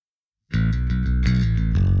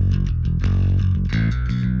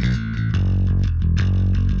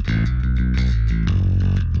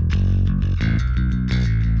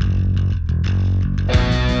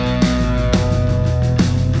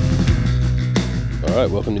All right,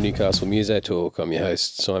 welcome to Newcastle Muso Talk. I'm your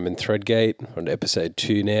host, Simon Threadgate. We're on to episode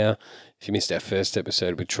 2 now. If you missed our first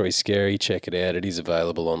episode with Troy Scarry, check it out. It is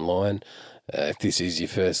available online. If this is your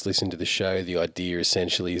first listen to the show, the idea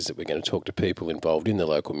essentially is that we're going to talk to people involved in the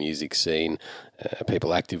local music scene,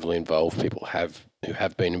 people actively involved, people who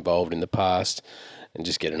have been involved in the past, and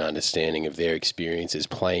just get an understanding of their experiences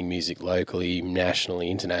playing music locally, nationally,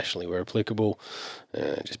 internationally where applicable.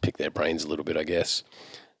 Just pick their brains a little bit, I guess.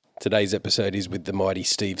 Today's episode is with the mighty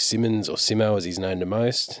Steve Simmons, or Simo as he's known to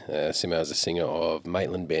most. Simo is a singer of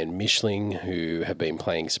Maitland band Mishling, who have been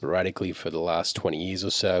playing sporadically for the last 20 years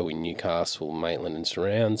or so in Newcastle, Maitland and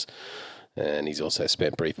surrounds. And he's also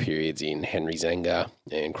spent brief periods in Henry Zenger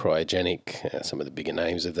and Cryogenic, some of the bigger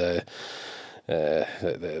names of the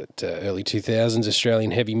early 2000s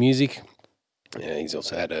Australian heavy music. He's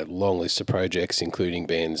also had a long list of projects, including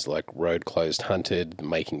bands like Road Closed Hunted,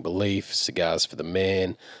 Making Belief, Cigars for the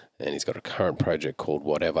Man, and he's got a current project called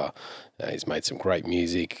Whatever. He's made some great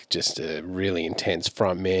music, just a really intense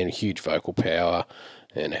front man, huge vocal power,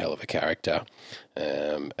 and a hell of a character.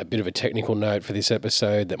 A bit of a technical note for this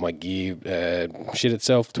episode that my gear shit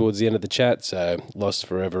itself towards the end of the chat, so lost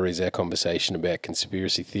forever is our conversation about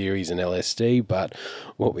conspiracy theories and LSD, but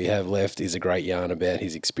what we have left is a great yarn about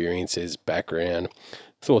his experiences, background,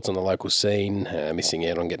 thoughts on the local scene, missing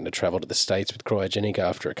out on getting to travel to the States with Cryogenic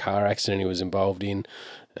after a car accident he was involved in.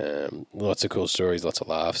 Lots of cool stories, lots of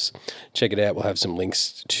laughs. Check it out. We'll have some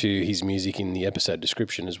links to his music in the episode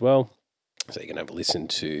description as well, so you can have a listen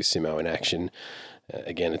to Simo in action.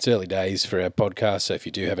 Again, it's early days for our podcast, so if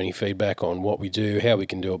you do have any feedback on what we do, how we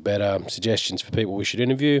can do it better, suggestions for people we should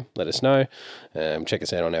interview, let us know. Check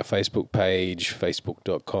us out on our Facebook page,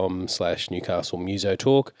 facebook.com/Newcastle Muso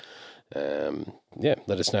Talk. Let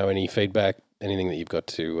us know any feedback, anything that you've got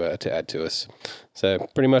to add to us. So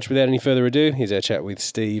pretty much without any further ado, here's our chat with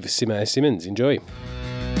Steve Simo Simmons. Enjoy.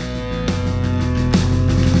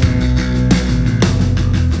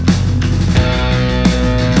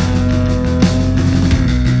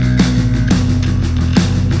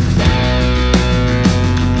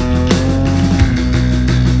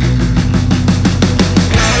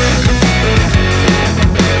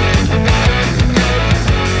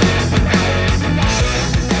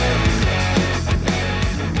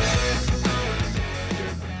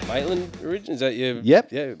 Maitland origin? Is that your...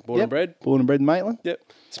 Yep. Yeah, born and bred? Born and bred in Maitland. Yep.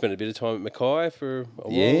 Spent a bit of time at Mackay for a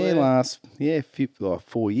while. Yeah,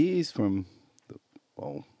 4 years from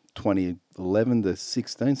 2011 to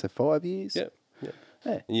 16, so 5 years. Yep.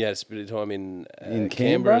 Yeah. And you had a bit of time in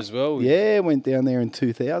Canberra as well? Yeah, went down there in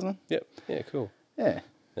 2000. Yep. Yeah, cool. Yeah.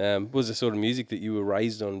 What was the sort of music that you were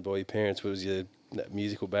raised on by your parents? What was that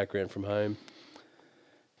musical background from home?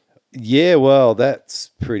 Yeah, well,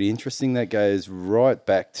 that's pretty interesting. That goes right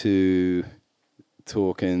back to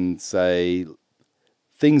talking, say,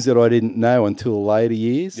 things that I didn't know until later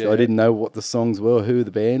years. Yeah. I didn't know what the songs were, who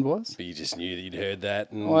the band was. But you just knew that you'd heard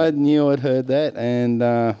that? And... I knew I'd heard that, and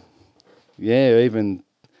I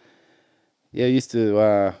used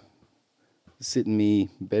to sit in my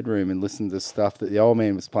bedroom and listen to stuff that the old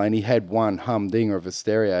man was playing. He had one humdinger of a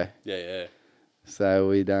stereo. Yeah.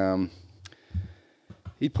 So he'd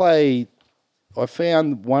play. I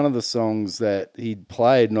found one of the songs that he'd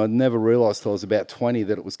played, and I'd never realised till I was about 20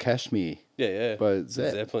 that it was Kashmir. Yeah. By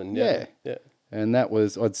Zeppelin, yeah. And that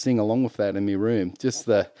was, I'd sing along with that in my room. Just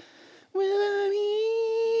the...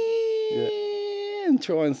 and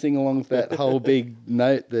try and sing along with that whole big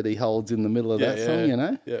note that he holds in the middle of that song, you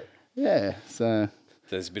know? Yeah, so...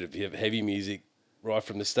 There's a bit of heavy music right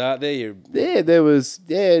from the start there?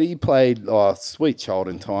 He played... Sweet Child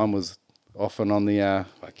in Time was often on the...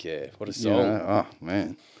 Fuck yeah, what a song.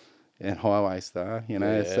 Man. And Highway Star,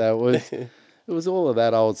 so it was all of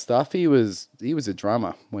that old stuff. He was a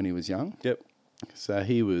drummer when he was young. Yep. So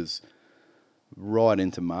he was right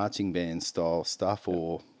into marching band style stuff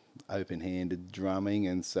or open-handed drumming,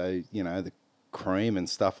 and so, the Cream and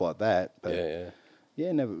stuff like that. But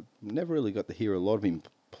never really got to hear a lot of him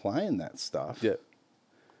playing that stuff. Yeah.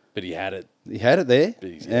 But he had it. He had it there.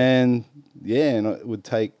 And it would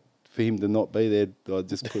take for him to not be there, I'd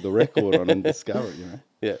just put the record on and discover it,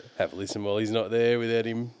 Yeah, have a listen while he's not there without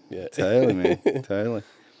him. Yeah. Totally, man. Totally.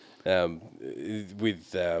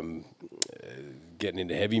 With getting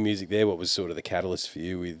into heavy music there, what was sort of the catalyst for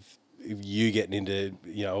you with you getting into,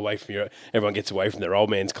 away from everyone gets away from their old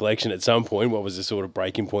man's collection at some point? What was the sort of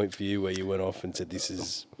breaking point for you where you went off and said, this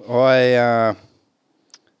is... I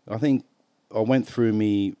think I went through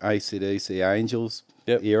me AC/DC Angels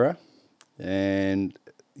era, and,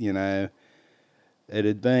 it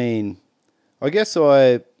had been... I guess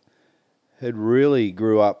I had really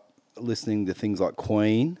grew up listening to things like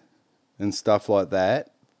Queen and stuff like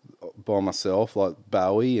that by myself, like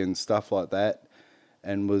Bowie and stuff like that,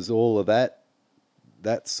 and was all of that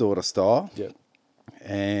sort of style. Yep.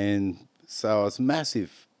 And so I was a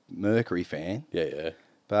massive Mercury fan. Yeah.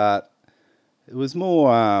 But it was more,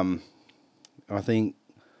 I think,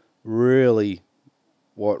 really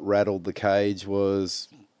what rattled the cage was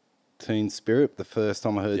Teen Spirit. The first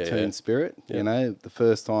time I heard Teen Spirit, you know, the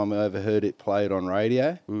first time I ever heard it played on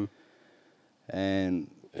radio. And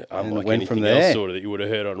Unlike it went from anything there. else sort of that you would have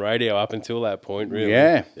heard on radio up until that point, really.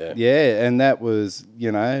 Yeah. And that was,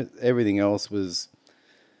 you know, everything else was,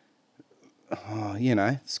 you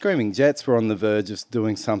know, Screaming Jets were on the verge of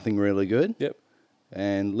doing something really good. Yep.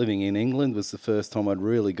 And living in England was the first time I'd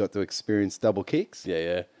really got to experience double kicks.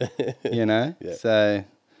 Yeah. You know? Yeah. So,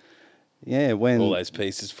 yeah, when... all those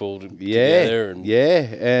pieces fall together. And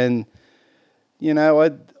and, you know,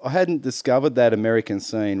 I hadn't discovered that American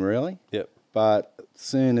scene, really. Yep. But as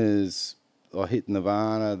soon as I hit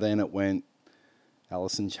Nirvana, then it went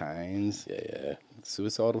Alice in Chains. Yeah.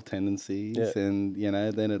 Suicidal Tendencies. Yeah. And, you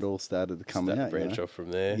know, then it all started to come out. Branch off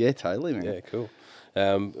from there. Yeah, totally, man. Yeah, cool.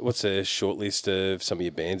 What's a short list of some of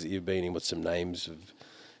your bands that you've been in? What's some names of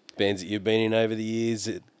bands that you've been in over the years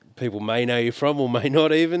that people may know you from or may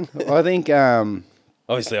not even? I think...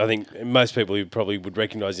 obviously, I think most people who probably would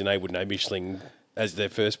recognise your name would know Mischling as their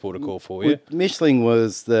first port of call for you. Mischling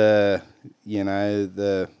was the, you know,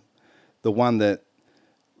 the one that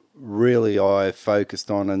really I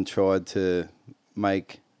focused on and tried to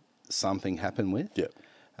make something happen with. Yep.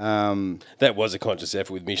 That was a conscious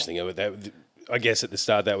effort with Mischling. I guess at the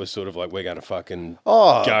start that was sort of like, we're going to fucking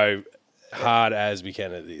go hard as we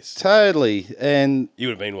can at this. Totally. And you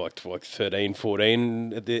would have been like 13,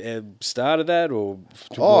 14 at the start of that? Or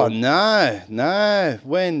no.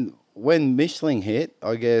 When Mischling hit,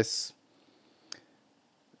 I guess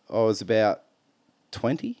I was about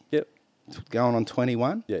 20. Yep. Going on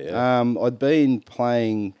 21. Yeah. I'd been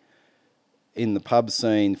playing in the pub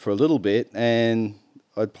scene for a little bit, and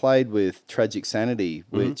I'd played with Tragic Sanity,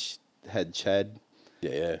 which had Chad.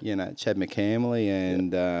 Yeah. You know, Chad McCamley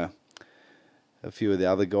and a few of the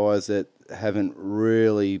other guys that haven't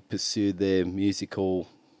really pursued their musical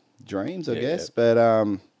dreams, I guess. Yeah.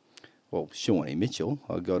 But, well, Shawnee Mitchell,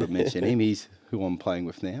 I've got to mention him. He's who I'm playing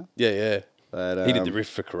with now. Yeah. But he did the riff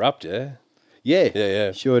for Corrupt, yeah?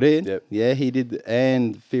 Yeah. Sure did. Yep. Yeah, he did.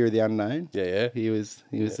 And Fear of the Unknown. Yeah. He was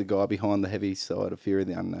the guy behind the heavy side of Fear of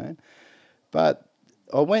the Unknown. But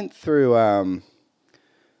I went through,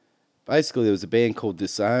 basically there was a band called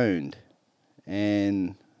Disowned,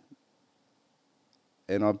 and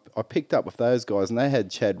I picked up with those guys, and they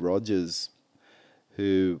had Chad Rogers,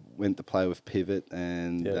 who went to play with Pivot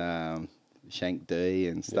and Shank D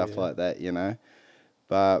and stuff like that, you know.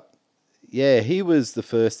 But yeah, he was the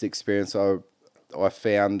first experience I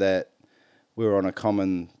found that we were on a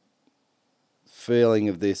common feeling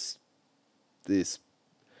of this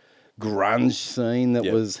grunge scene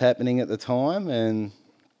that was happening at the time, and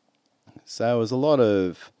so it was a lot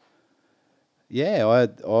of I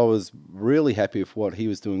was really happy with what he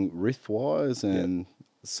was doing riff wise and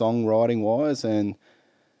songwriting wise, and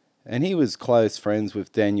he was close friends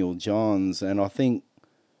with Daniel Johns, and I think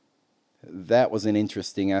that was an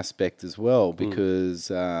interesting aspect as well, because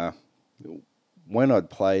when I'd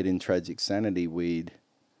played in Tragic Sanity, we'd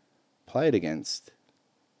played against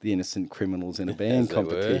the Innocent Criminals in a band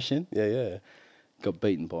competition. Yeah. Got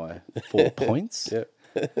beaten by 4 points. Yep.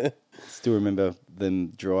 Still remember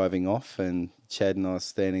them driving off, and Chad and I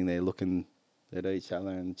standing there looking at each other,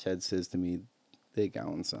 and Chad says to me, "They're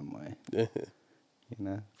going somewhere." You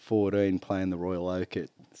know, 14 playing the Royal Oak at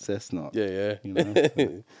Cessnock. Yeah. You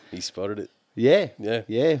know, he spotted it. Yeah.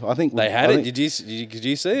 I think they had it. Did you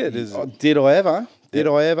see it? Did I ever? Did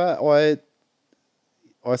I ever?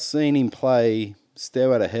 I seen him play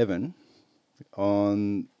Stairway to Heaven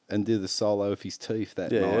and do the solo of his teeth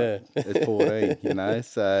that night at 14. You know,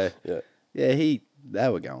 so they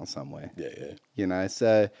were going somewhere. Yeah. You know,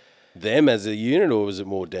 so them as a unit, or was it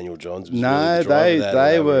more Daniel Johns? No,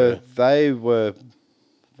 they were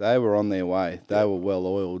on their way. They were well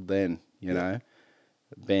oiled then. You know.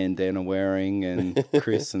 Bandana wearing and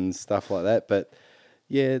Chris and stuff like that, but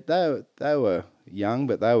yeah, they were young,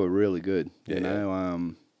 but they were really good. You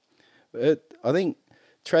know, I think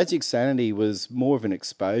Tragic Sanity was more of an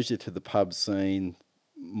exposure to the pub scene,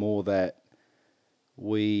 more that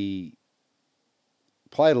we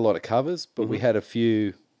played a lot of covers, but we had a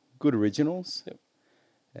few good originals,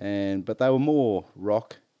 but they were more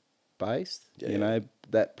rock based. You know,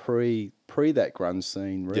 that pre that grunge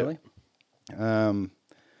scene really.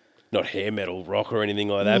 not hair metal rock or anything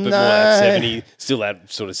like that, but No. more that 70s, still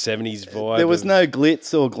that sort of 70s vibe. There was no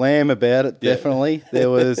glitz or glam about it. Definitely, there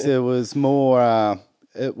was more.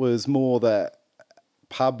 It was more that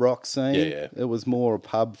pub rock scene. Yeah. It was more a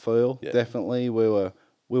pub feel. Yeah. Definitely, we were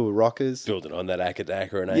rockers. building on that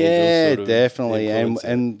Akadaka and Angels. Yeah, sort of definitely,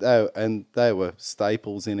 influence. and they were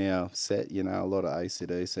staples in our set. You know, a lot of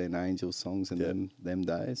AC/DC and Angels songs in them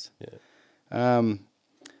days. Yeah.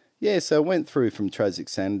 So I went through from Tragic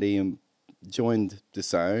Sanity and joined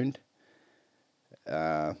Disowned,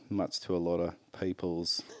 much to a lot of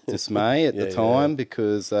people's dismay at the time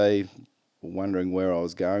because they were wondering where I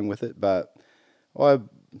was going with it. But I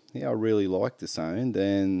really liked Disowned,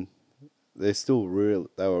 and they're still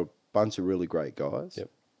they were a bunch of really great guys. Yep.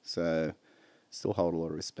 So still hold a lot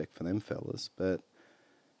of respect for them fellas. But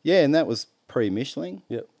yeah, and that was pre-Michelin.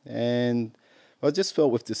 Yep. And I just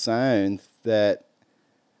felt with Disowned that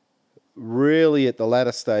really at the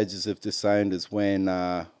latter stages of Disowned is when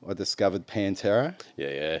I discovered Pantera.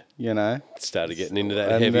 Yeah. You know, Started getting into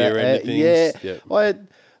that And heavier end of things. Yeah, Yep.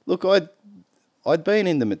 I'd been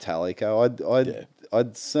into Metallica.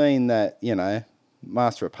 I'd seen that, you know,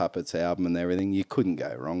 Master of Puppets album and everything. You couldn't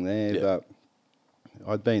go wrong there. Yeah. But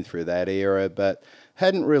I'd been through that era, but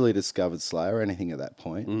hadn't really discovered Slayer or anything at that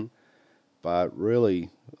point. Mm. But really,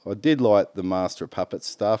 I did like the Master of Puppets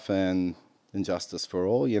stuff and Injustice for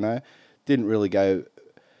All. You know, didn't really go.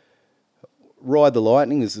 Ride the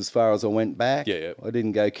Lightning is as far as I went back. Yeah. I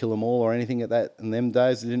didn't go Kill 'Em All or anything at that in them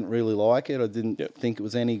days. I didn't really like it. I didn't think it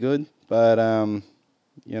was any good. But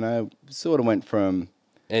you know, sort of went from.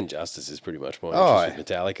 And Justice is pretty much my interest with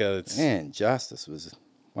Metallica. It's And Justice was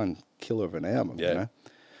one killer of an album. Yeah. You know,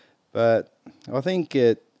 but I think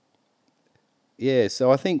it. Yeah,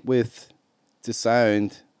 so I think with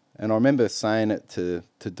Disowned, and I remember saying it to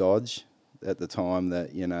Dodge at the time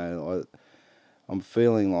that, you know, I'm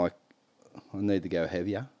feeling like I need to go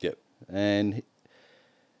heavier. Yep. And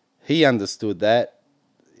he understood that.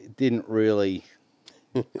 Didn't really,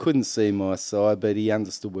 couldn't see my side, but he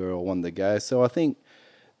understood where I wanted to go. So I think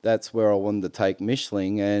that's where I wanted to take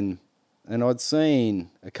Michelin. And I'd seen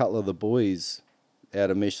a couple of the boys out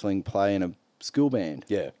of Michelin play in a school band.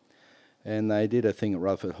 Yeah. And they did a thing at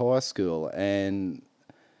Rutherford High School. And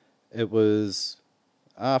it was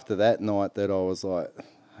after that night that I was like,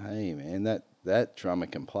 hey, man, that drummer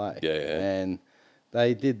can play. Yeah. And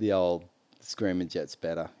they did the old Screaming Jets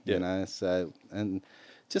better, Yeah. you know. So, and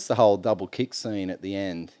just the whole double kick scene at the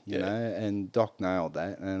end, you know, and Doc nailed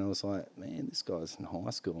that. And I was like, man, this guy's in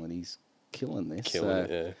high school and he's killing this.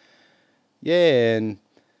 Yeah, and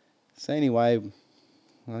so anyway,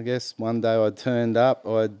 I guess one day I turned up,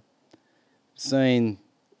 I'd seen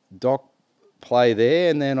Doc play there,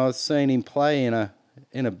 and then I seen him play in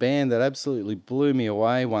a band that absolutely blew me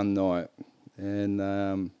away one night.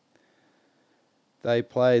 And they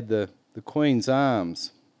played the Queen's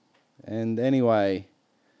Arms. And anyway,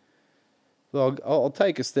 look, I'll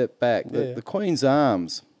take a step back. The Queen's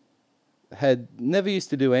Arms had never used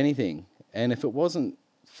to do anything. And if it wasn't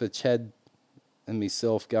for Chad and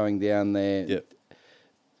myself going down there,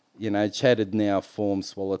 you know, Chad had now formed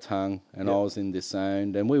Swallow Tongue, and I was in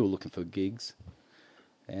Disowned, and we were looking for gigs.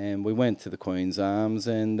 And we went to the Queen's Arms,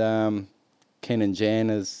 and Ken and Jan,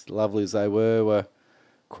 as lovely as they were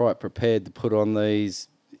quite prepared to put on these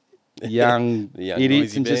young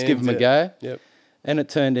idiots and just give them a go. Yep. And it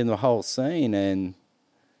turned into a whole scene, and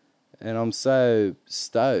I'm so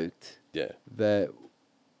stoked that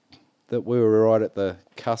we were right at the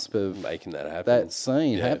cusp of making that happen. That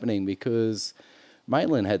scene happening, because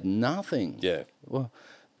Maitland had nothing. Yeah. Well,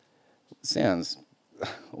 it sounds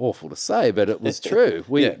awful to say, but it was true.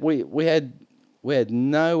 We had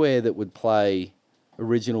nowhere that would play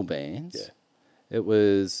original bands. Yeah. It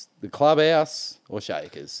was the Clubhouse or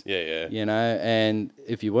Shakers. Yeah. You know, and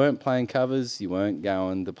if you weren't playing covers, you weren't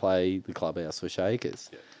going to play the Clubhouse or Shakers.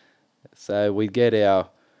 Yeah. So we'd get our,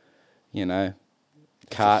 you know,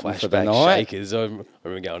 carton for the night. Shakers. I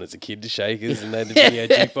remember going as a kid to Shakers, and they had the video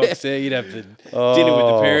jukebox there. You'd have the dinner with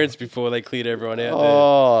the parents before they cleared everyone out.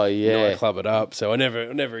 Oh, yeah. Nightclub it up. So I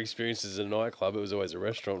never experienced it as a nightclub. It was always a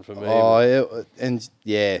restaurant for me.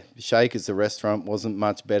 Shakers the restaurant wasn't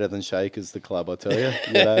much better than Shakers the club, I tell you.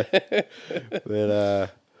 You know,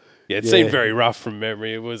 but it seemed very rough from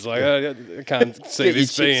memory. It was like I can't see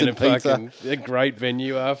this being a great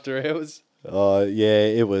venue after hours. Oh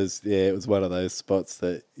it was one of those spots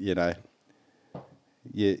that, you know,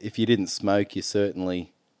 if you didn't smoke, you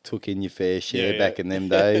certainly took in your fair share back in them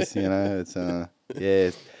days. You know, it's a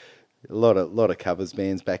lot of covers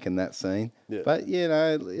bands back in that scene. Yeah. But you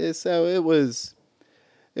know, so it was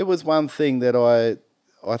one thing that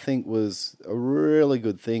I think was a really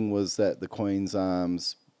good thing was that the Queen's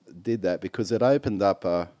Arms did that, because it opened up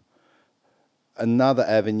another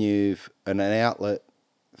avenue and an outlet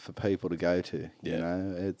for people to go to. You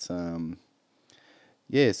know, it's so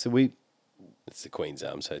it's the Queen's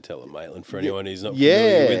Arms Hotel at Maitland for anyone who's not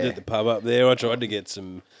familiar with it. The pub up there. I tried to get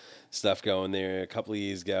some stuff going there a couple of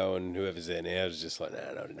years ago, and whoever's there now is just like,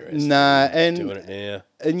 nah, not interested. And doing it now.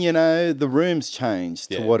 And you know, the room's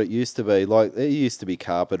changed to what it used to be. Like, it used to be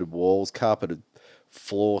carpeted walls, carpeted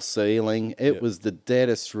floor, ceiling. It was the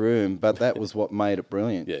deadest room, but that was what made it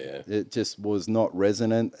brilliant. It just was not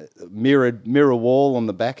resonant. Mirror wall on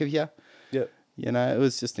the back of you. You know, it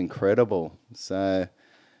was just incredible. So,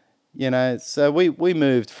 you know, we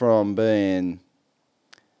moved from being,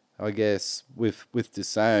 I guess, with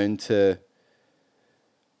Disown to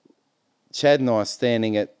Chad and I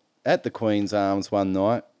standing at the Queen's Arms one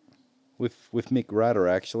night with Mick Rudder,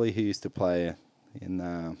 actually, who used to play in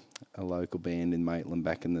a local band in Maitland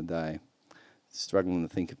back in the day. Struggling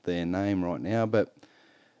to think of their name right now, but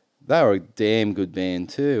they were a damn good band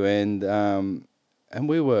too. And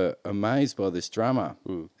we were amazed by this drummer.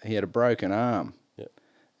 He had a broken arm.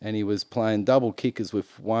 And he was playing double kickers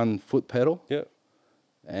with one foot pedal.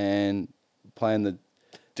 And playing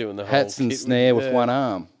doing the hats whole and snare with one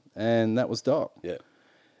arm. And that was Doc.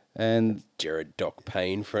 And Jared Doc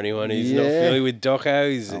Payne, for anyone who's not familiar with Doco,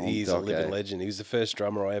 he's a Doco. living legend. He was the first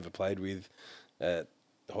drummer I ever played with at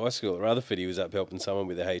high school at Rutherford. He was up helping someone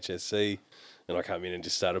with a HSC, and I came in and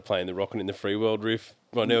just started playing the Rockin' in the Free World riff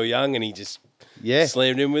by Neil Young, and he just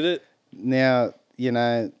slammed in with it. Now, you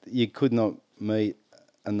know, you could not meet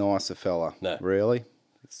a nicer fella, really.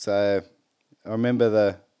 So I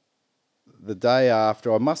remember the day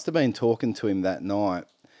after, I must have been talking to him that night,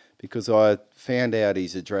 because I found out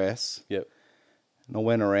his address. And I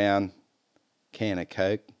went around, can of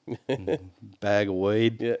Coke, bag of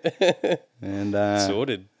weed. And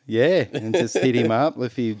sorted. And just hit him up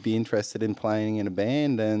if he'd be interested in playing in a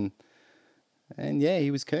band, and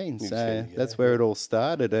he was keen. So that's where it all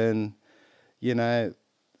started. And, you know,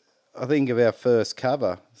 I think of our first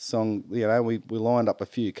cover song, you know, we lined up a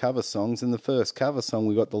few cover songs, and the first cover song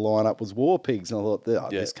we got to line up was War Pigs, and I thought,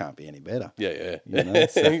 this can't be any better. You know,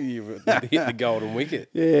 so, you hit the golden wicket.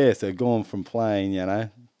 So going from playing, you know,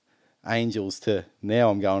 Angels to now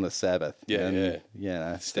I'm going to Sabbath. You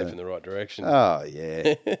know, step in the right direction. Oh,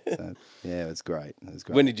 yeah. So, it was great.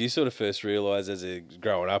 When did you sort of first realise,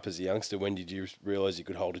 growing up as a youngster, when did you realise you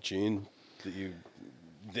could hold a tune, that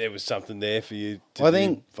there was something there for you to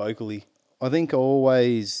do vocally? I think I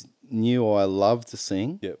always knew I loved to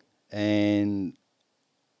sing. And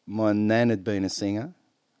my nan had been a singer.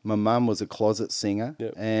 My mum was a closet singer.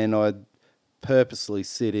 And I'd purposely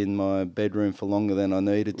sit in my bedroom for longer than I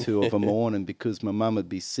needed to of a morning, because my mum would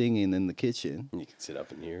be singing in the kitchen. You could sit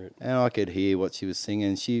up and hear it. And I could hear what she was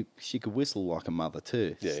singing. She could whistle like a mother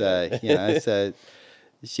too. You know, so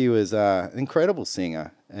she was an incredible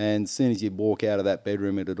singer. And as soon as you'd walk out of that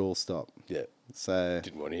bedroom, it'd all stop. So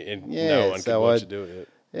didn't want to, and no one could watch you do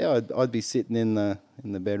it. I'd be sitting in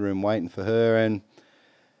the bedroom waiting for her, and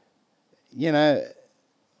you know,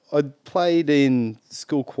 I'd played in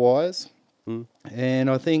school choirs, and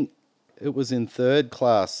I think it was in third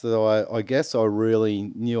class that I guess I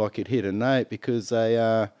really knew I could hit a note, because they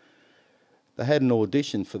had an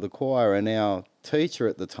audition for the choir, and our teacher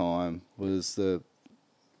at the time was the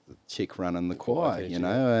chick running the choir, you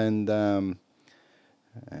know, and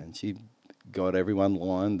she got everyone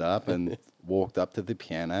lined up and walked up to the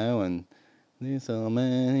piano, and there's so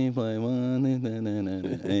many play one, you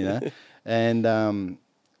know, and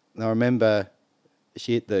I remember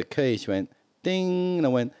she hit the key, she went ding, and I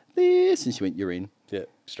went this, and she went, you're in.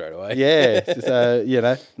 Straight away. So you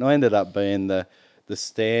know, and I ended up being the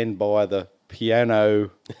stand by the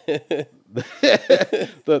piano, the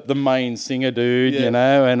main singer dude, you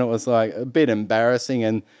know, and it was like a bit embarrassing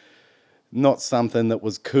and not something that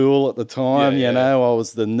was cool at the time, you know. I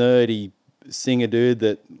was the nerdy singer dude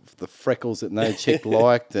that the freckles that no chick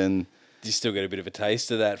liked, and you still get a bit of a taste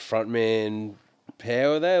of that frontman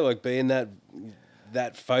power there, like being that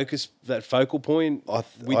focal point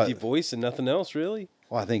with your voice and nothing else, really.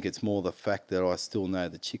 I think it's more the fact that I still know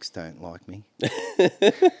the chicks don't like me.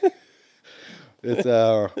 It's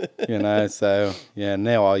you know, so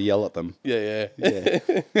now I yell at them. Give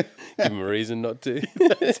them a reason not to.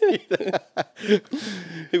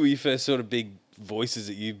 Who were your first sort of big voices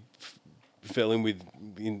that you fell in with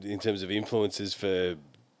in terms of influences for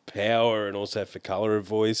power and also for colour of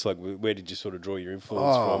voice? Like, where did you sort of draw your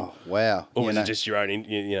influence from? Wow. Or was it just your own,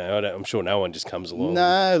 you know, I'm sure no one just comes along.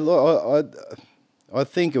 No, look, I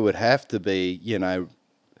think it would have to be, you know,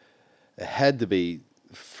 it had to be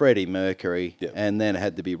Freddie Mercury, Yep. and then it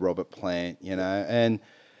had to be Robert Plant, and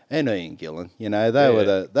Ian Gillan.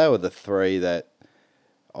 They were the three that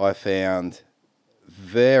I found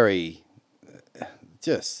very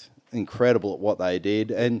just incredible at what they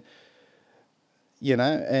did, and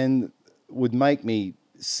and would make me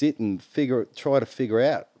sit and try to figure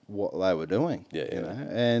out what they were doing.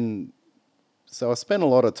 And so I spent a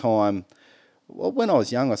lot of time. Well, when I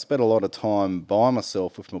was young, I spent a lot of time by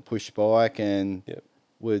myself with my push bike and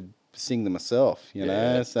would sing to myself, So,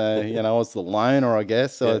 I was the loner, I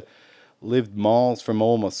guess. I lived miles from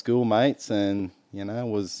all my schoolmates and,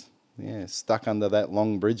 was stuck under that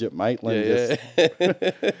long bridge at Maitland, just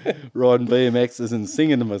riding BMXs and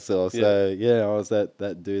singing to myself. So, I was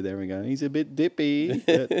that dude there and going, he's a bit dippy,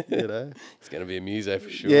 but, He's going to be a muso for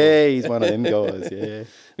sure. Yeah, he's one of them guys, Were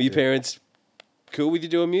your parents cool with you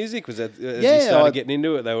doing music? Was that as you started getting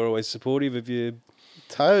into it, they were always supportive of you?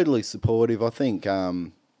 Totally supportive. I think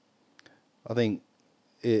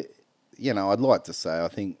it, I'd like to say I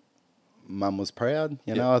think Mum was proud.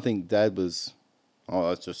 I think Dad was,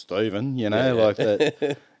 it's just Stephen. Like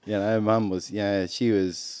that. Mum was.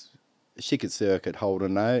 She could see I could hold a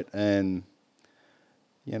note, and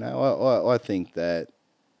I think that.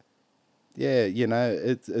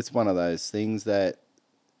 It's one of those things that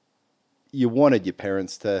you wanted your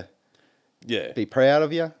parents to be proud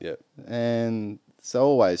of you. And so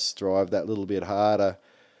always strive that little bit harder.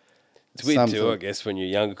 It's weird too, I guess, when you're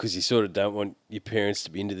younger, because you sort of don't want your parents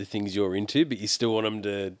to be into the things you're into, but you still want them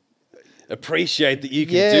to appreciate that you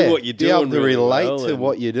can do what you're doing. Be able to really relate to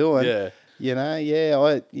what you're doing.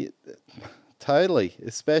 Totally.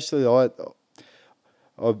 Especially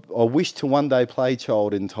I wish to one day play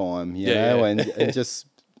Child in Time, and just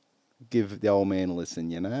give the old man a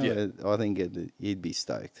listen, I think he'd be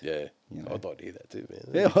stoked. Yeah, I'd like to hear that too,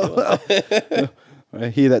 man. I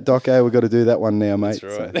hear that, Doco. We've got to do that one now, mate.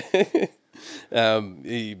 That's right.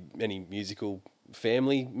 Any musical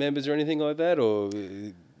family members or anything like that? Or,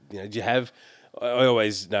 do you have... I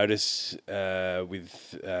always notice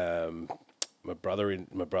with my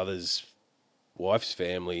brother's wife's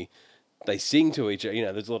family, they sing to each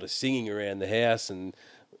other. There's a lot of singing around the house, and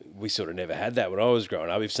we sort of never had that when I was growing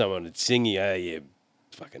up. If someone would sing,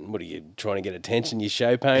 fucking, what are you trying to get attention? You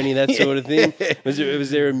show pony, that sort of thing.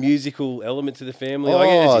 Was there a musical element to the family?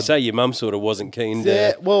 As you say, your mum sort of wasn't keen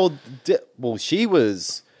to. Well, she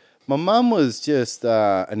was. My mum was just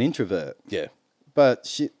an introvert. Yeah, but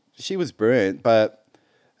she was brilliant. But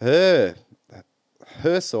her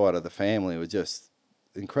side of the family was just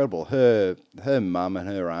incredible. Her mum and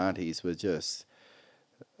her aunties were just.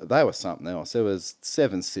 They were something else. There was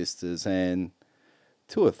 7 sisters, and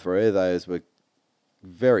 2 or 3 of those were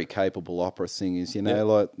very capable opera singers.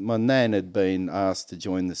 Like my nan had been asked to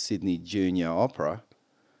join the Sydney Junior Opera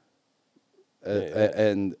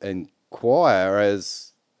and choir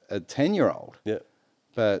as a 10-year-old. Yeah,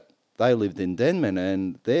 but they lived in Denman,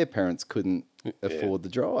 and their parents couldn't afford the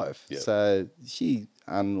drive. Yeah. So she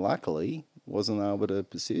unluckily wasn't able to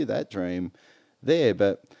pursue that dream there,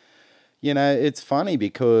 but. It's funny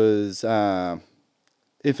because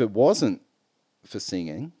if it wasn't for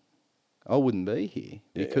singing, I wouldn't be here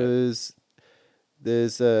because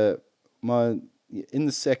there's in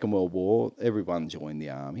the Second World War, everyone joined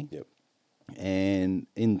the army. Yep. And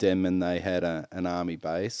in Denman, they had an army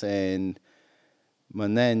base, and my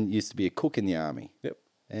nan used to be a cook in the army. Yep.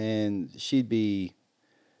 And she'd be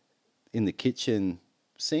in the kitchen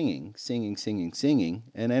singing.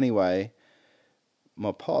 And anyway,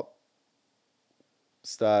 my pop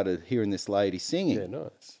started hearing this lady singing. Yeah,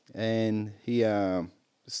 nice. And he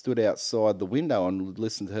stood outside the window and would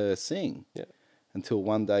listen to her sing. Yeah. Until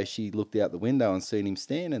one day she looked out the window and seen him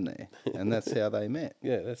standing there. And that's how they met.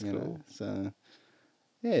 Yeah, that's cool. So,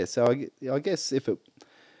 so I guess if it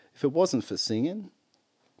wasn't for singing,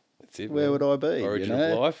 that's it, where would I be? Origin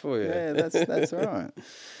of life for you. Yeah, that's right.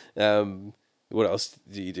 What else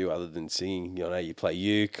do you do other than singing? I know you play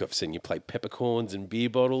uke. I've seen you play peppercorns and beer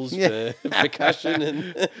bottles for percussion.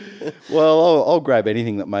 And well, I'll grab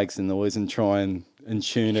anything that makes a noise and try and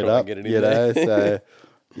tune it up. Get it in there. So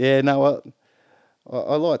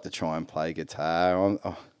I like to try and play guitar.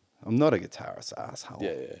 I'm not a guitarist asshole.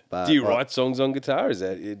 Yeah. But do you write songs on guitar? Is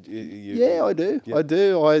that yeah, I do. Yeah. I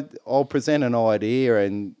do. I'll present an idea,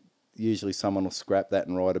 and usually someone will scrap that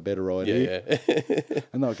and write a better idea. Yeah.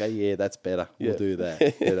 And they'll go, yeah, that's better. We'll do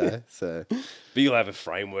that. So, but you'll have a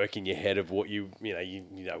framework in your head of what you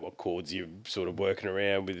know what chords you're sort of working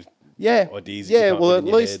around with. Yeah. Ideas. Yeah. Well, at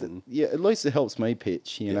least at least it helps me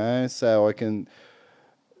pitch. You know, so I can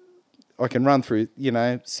run through,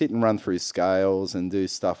 sit and run through scales and do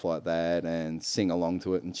stuff like that and sing along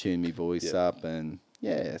to it and tune my voice up. And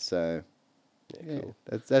yeah, so yeah, Cool.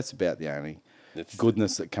 that's about the only That's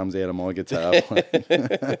goodness that comes out of my guitar playing.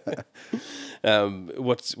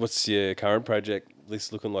 what's your current project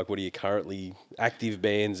list looking like? What are your currently active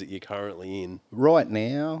bands that you're currently in? Right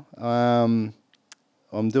now, I'm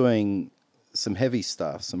doing some heavy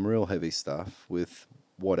stuff, some real heavy stuff with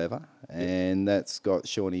Whatever, and that's got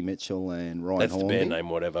Shawnee Mitchell and Ryan That's Hornby. the band name,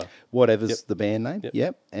 Whatever. Whatever's Yep. the band name. Yep.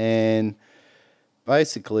 Yep. And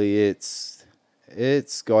basically, it's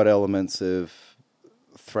got elements of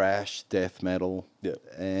thrash, death metal. Yep.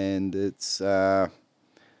 And it's look,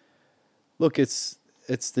 it's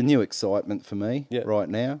the new excitement for me right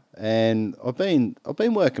now. And I've been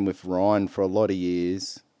working with Ryan for a lot of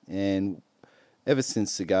years, and ever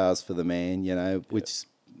since Cigars for the Man, you know, which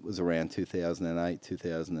was around 2008,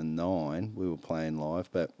 2009, we were playing live.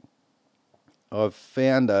 But I've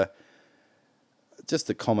found just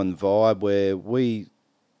a common vibe where we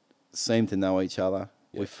seem to know each other.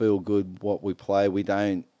 We feel good what we play. We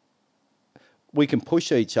can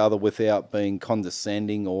push each other without being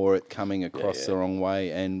condescending or it coming across the wrong way,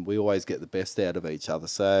 and we always get the best out of each other.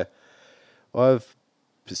 So I've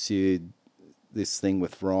pursued this thing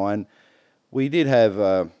with Ryan. We did have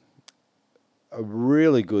a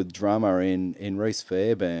really good drummer in Reese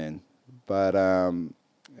Fairbairn, but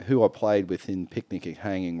who I played with in Picnic at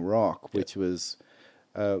Hanging Rock, which was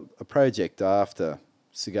a project after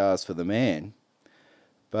Cigars for the Man.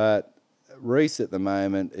 But Reese at the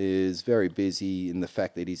moment is very busy in the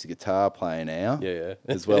fact that he's a guitar player now,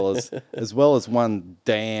 as well as one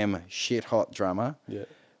damn shit hot drummer. Yeah.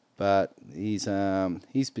 But he's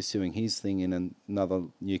pursuing his thing in another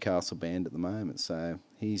Newcastle band at the moment, so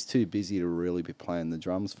he's too busy to really be playing the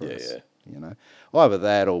drums for us. You know, either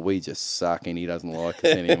that or we just suck and he doesn't like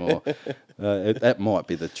us anymore. That might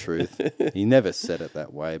be the truth. He never said it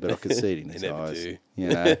that way, but I could see it in his eyes. Do. You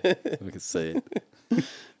know, I could see it.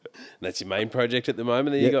 That's your main project at the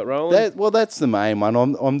moment that you got rolling? That's the main one.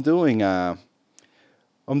 I'm doing the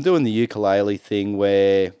ukulele thing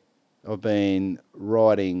where I've been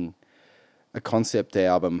writing a concept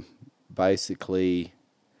album, basically.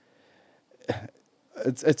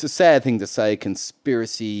 It's a sad thing to say,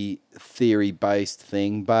 conspiracy theory based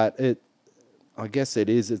thing, but I guess it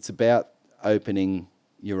is. It's about opening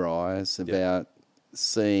your eyes, about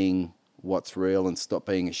seeing what's real and stop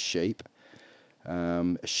being a sheep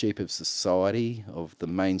of society, of the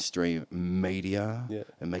mainstream media.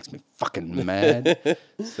 It makes me fucking mad.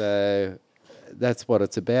 So that's what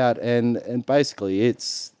it's about, and basically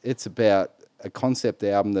it's about a concept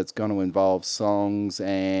album that's going to involve songs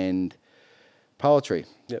and poetry.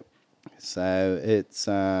 Yep. So it's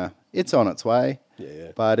on its way.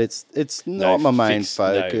 But it's not my main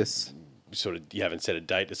focus. Sort of, you haven't set a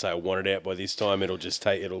date to say I want it out by this time. It'll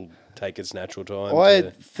take its natural time. I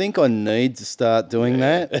think I need to start doing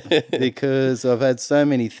that because I've had so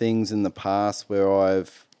many things in the past where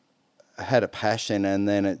I've had a passion and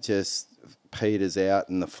then it just peters out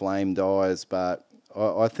and the flame dies. But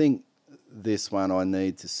I think this one I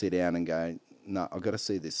need to sit down and go, no, I've got to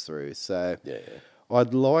see this through. So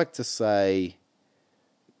I'd like to say,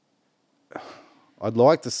 I'd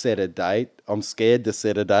like to set a date. I'm scared to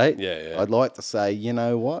set a date. I'd like to say, you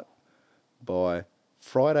know what? By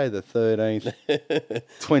Friday the 13th,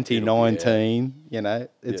 2019, you know,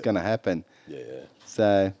 it's going to happen.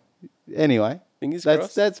 So anyway, fingers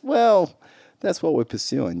crossed. That's what we're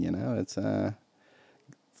pursuing, you know. It's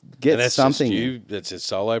get and that's something. Just you. That's a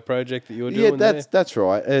solo project that you're doing. That's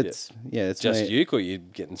right. It's it's just me. uke, or you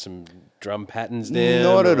getting some drum patterns down?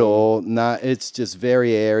 Not at all. No, it's just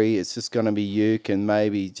very airy. It's just going to be uke and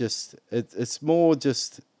maybe just it's more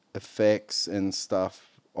just effects and stuff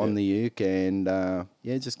on the uke and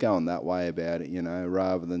just going that way about it, you know,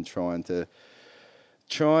 rather than trying to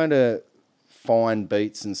find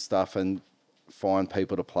beats and stuff and find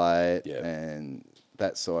people to play it and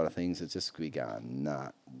that side of things. It's just be going, nah,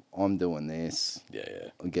 I'm doing this.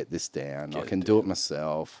 I'll get this down. I can do it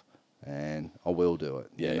myself and I will do it.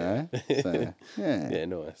 You know? So, yeah,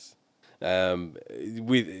 nice.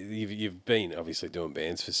 With you've been obviously doing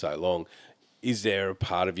bands for so long. Is there a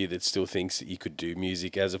part of you that still thinks that you could do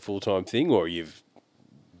music as a full-time thing, or you've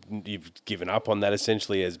given up on that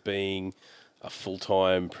essentially as being a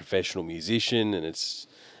full-time professional musician and it's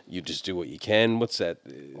you just do what you can? What's that?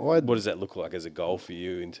 What does that look like as a goal for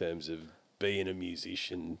you in terms of being a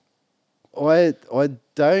musician? I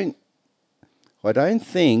don't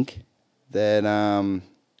think that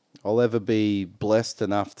I'll ever be blessed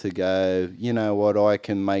enough to go, you know what, I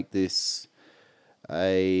can make this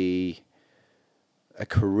a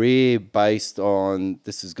career based on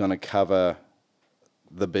this is going to cover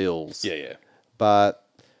the bills. Yeah. But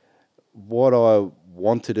what I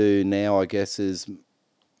want to do now, I guess, is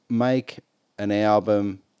make an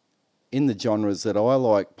album in the genres that I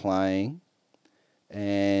like playing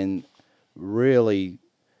and really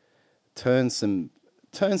turn some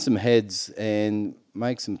heads and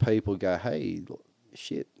make some people go, hey,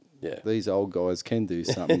 shit, these old guys can do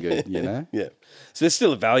something good, you know? Yeah. So there's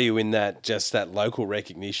still a value in that, just that local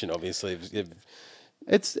recognition, obviously.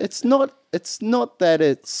 It's not that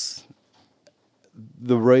it's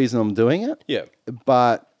the reason I'm doing it. Yeah.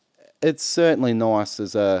 But it's certainly nice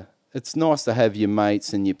it's nice to have your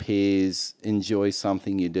mates and your peers enjoy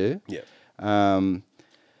something you do. Yeah.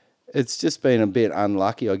 It's just been a bit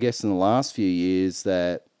unlucky, I guess, in the last few years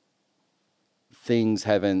that things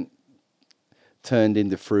haven't turned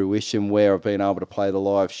into fruition where I've been able to play the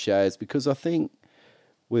live shows, because I think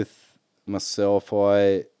with myself,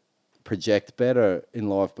 I project better in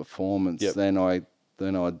live performance than I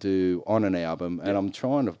do on an album, and I'm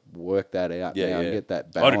trying to work that out now and get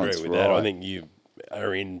that balance right. I'd agree with that. I think you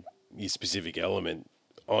are in your specific element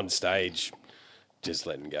on stage, just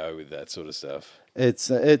letting go with that sort of stuff. It's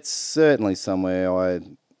certainly somewhere I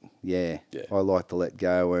like to let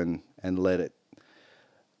go and let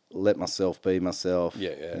myself be myself.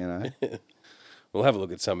 Yeah, yeah. You know. We'll have a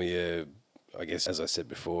look at some of your, I guess, as I said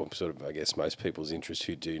before, sort of, I guess most people's interest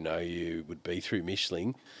who do know you would be through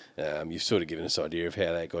Mishling. You've sort of given us an idea of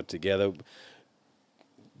how they got together.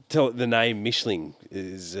 Tell the name Mishling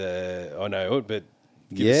is, I know it, but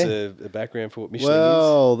give us a background for what Mishling is.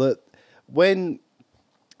 Well,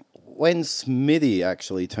 when Smithy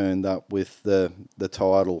actually turned up with the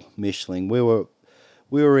title Mishling, we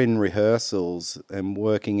were in rehearsals and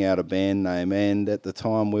working out a band name, and at the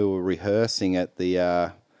time we were rehearsing at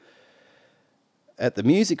the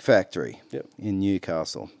Music Factory in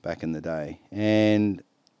Newcastle back in the day, and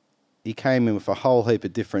he came in with a whole heap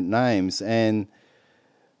of different names, and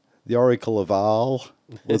the Oracle of Aal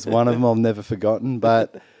was one of them I've never forgotten,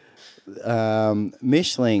 but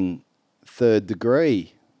Mishling Third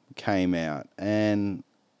Degree came out, and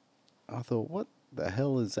I thought, what the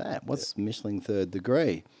hell is that? What's Mishling Third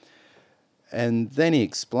Degree? And then he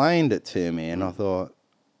explained it to me, and I thought,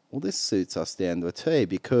 well, this suits us down to a T,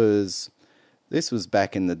 because this was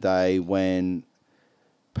back in the day when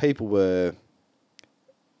people were,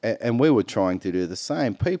 and we were trying to do the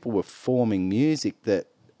same, people were forming music that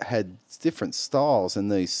had different styles,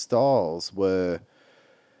 and these styles were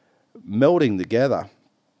melding together,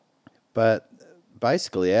 but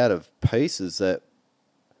basically out of pieces that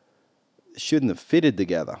shouldn't have fitted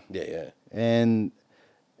together. Yeah, yeah. And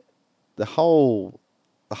the whole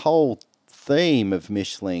theme of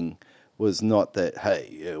Mishling was not that,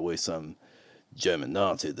 hey, we're some German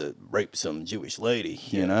Nazi that raped some Jewish lady.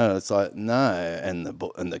 You know, it's like, no, and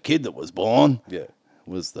the kid that was born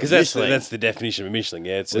was the Because that's the definition of Mishling.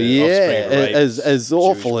 Yeah, it's as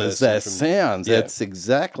awful as that sounds, that's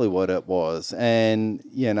exactly what it was. And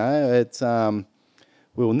you know, it's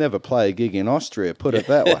we'll never play a gig in Austria, put it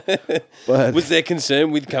that way. But was there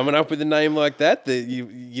concern with coming up with a name like that? That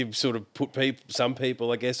you sort of put some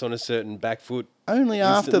people, I guess, on a certain back foot? Only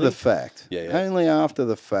after the fact. Only after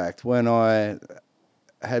the fact, when I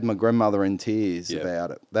had my grandmother in tears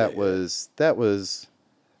about it. That was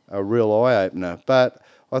a real eye opener. But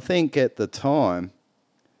I think at the time,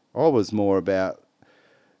 I was more about,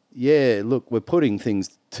 look, we're putting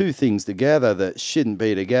two things together that shouldn't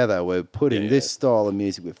be together. We're putting this style of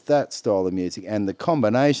music with that style of music, and the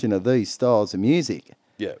combination of these styles of music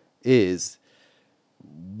is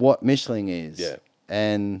what Mishling is. Yeah.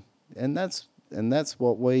 And that's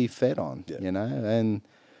what we fed on, you know. And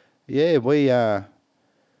we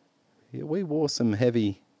wore some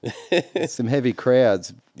heavy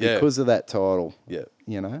crowds because of that title. Yeah.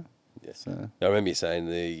 You know. Yeah. So. I remember you saying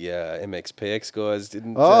the MXPX guys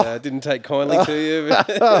didn't take kindly to you.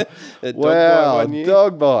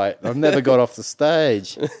 Dog bite. I never got off the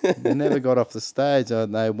stage. They never got off the stage,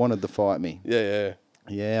 and they wanted to fight me. Yeah.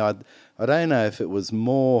 I don't know if it was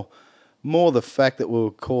more the fact that we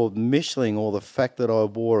were called Mishling, or the fact that I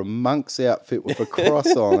wore a monk's outfit with a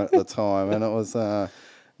cross on at the time, and it was. I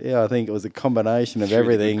think it was a combination of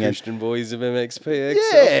everything. The Christian boys of MXPX.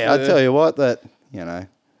 Yeah, I tell you what, that you know.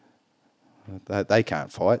 They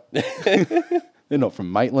can't fight. They're not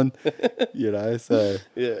from Maitland, you know. So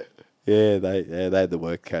they had the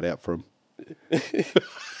work cut out for them.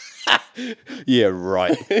 Yeah,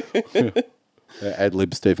 right. Ad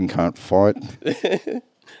lib Stephen can't fight.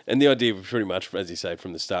 And the idea, pretty much, as you say,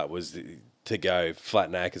 from the start, was to go flat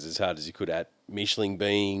knackers as hard as you could at Mishling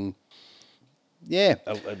being a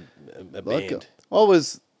band. I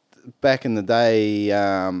was back in the day.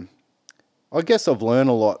 I guess I've learned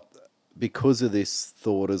a lot because of this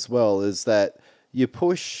thought as well, is that you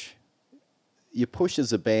push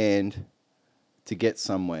as a band to get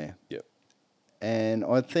somewhere. Yep. And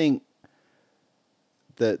I think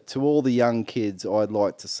that to all the young kids, I'd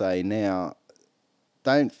like to say now,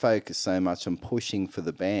 don't focus so much on pushing for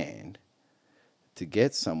the band to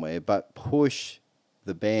get somewhere, but push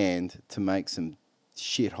the band to make some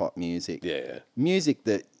shit hot music. Yeah. Music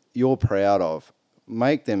that you're proud of.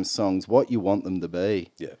 Make them songs what you want them to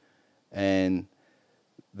be. Yeah. And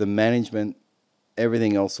the management,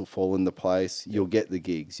 everything else will fall into place. You'll get the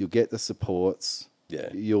gigs. You'll get the supports. Yeah.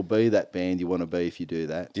 You'll be that band you want to be if you do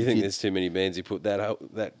that. Do you think there's too many bands who put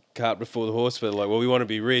that cart before the horse? But like, well, we want to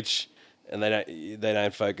be rich, and they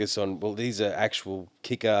don't focus on, well, these are actual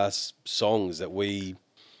kick-ass songs that we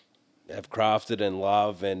have crafted and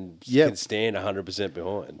love and can stand 100%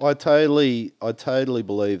 behind. I totally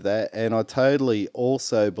believe that, and I totally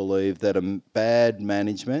also believe that a bad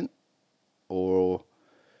management or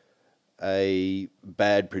a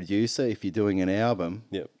bad producer, if you're doing an album,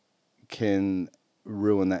 can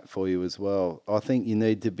ruin that for you as well. I think you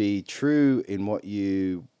need to be true in what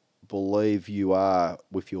you believe you are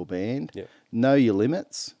with your band. Know your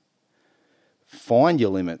limits. Find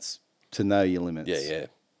your limits to know your limits. Yeah.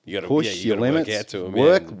 You got to push your limits. Work out to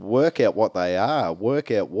them. Work out what they are.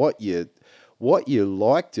 Work out what you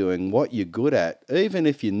like doing, what you're good at. Even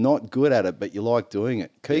if you're not good at it, but you like doing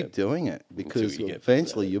it, keep doing it, because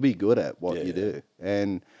eventually you'll be good at what you do.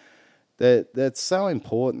 And that's so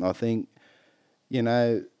important. I think,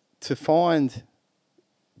 to find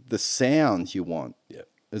the sound you want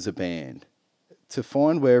as a band, to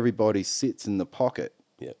find where everybody sits in the pocket.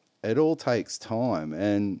 It all takes time,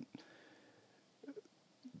 and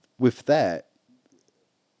with that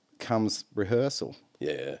comes rehearsal.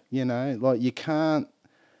 Like you can't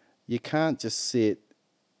just sit,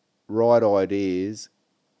 write ideas,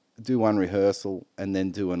 do one rehearsal, and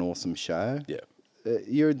then do an awesome show.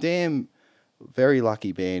 You're a damn very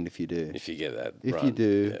lucky band if you do. If you get that. If you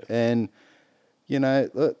do. And,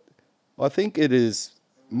 look, I think it is,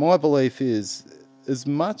 my belief is, as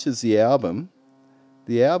much as the album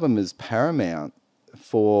is paramount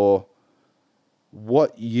for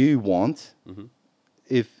what you want.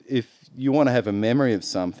 If you want to have a memory of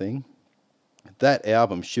something, that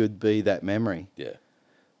album should be that memory.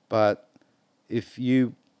 But if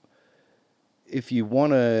you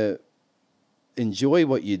want to enjoy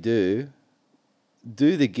what you do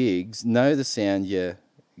the gigs, know the sound you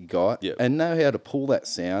got, and know how to pull that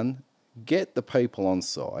sound. Get the people on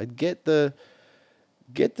side. Get the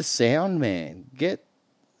sound man.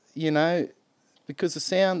 Because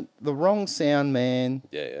the wrong sound man,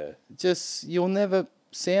 just, you'll never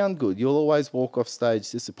sound good. You'll always walk off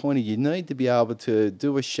stage disappointed. You need to be able to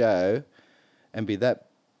do a show and be that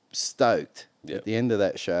stoked at the end of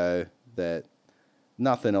that show that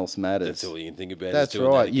nothing else matters. That's all you can think about. That's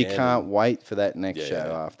right. You can't wait for that next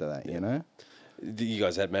show after that, You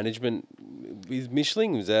guys had management with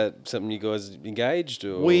Mishling? Was that something you guys engaged?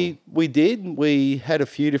 Or? We did. We had a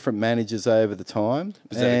few different managers over the time.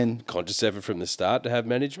 Was that a conscious effort from the start to have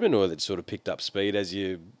management, or that sort of picked up speed as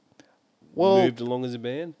you moved along as a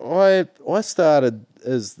band? I started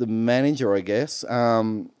as the manager, I guess.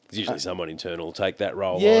 There's usually someone internal will take that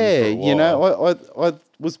role on for a while. I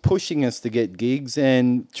was pushing us to get gigs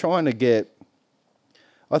and trying to get...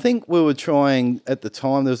 I think we were trying at the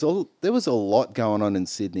time. There was a lot going on in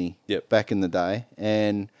Sydney back in the day,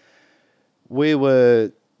 and we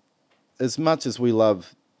were, as much as we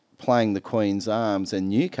love playing the Queen's Arms and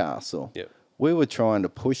Newcastle, we were trying to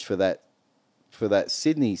push for that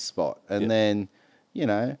Sydney spot, and then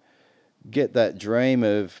get that dream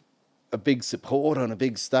of a big support on a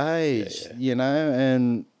big stage,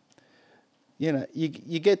 and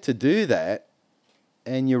you get to do that,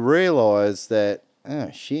 and you realise that,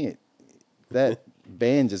 oh shit, that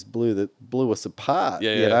band just blew us apart.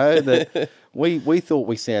 That we thought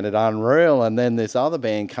we sounded unreal, and then this other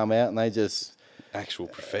band come out and they just actual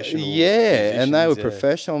professional. And they were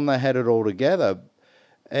professional and they had it all together.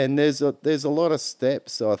 And there's a lot of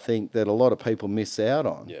steps I think that a lot of people miss out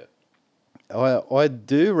on. I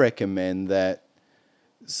do recommend that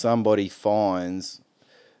somebody finds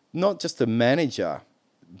not just a manager,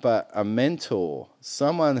 but a mentor,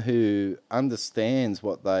 someone who understands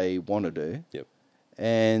what they want to do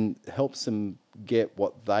and helps them get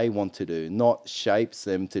what they want to do, not shapes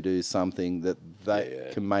them to do something that they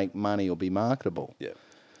can make money or be marketable.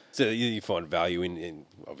 So you find value in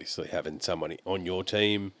obviously having someone on your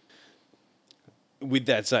team with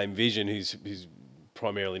that same vision who's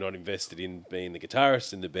primarily not invested in being the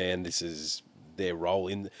guitarist in the band. This is their role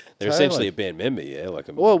in. They're essentially a band member, Like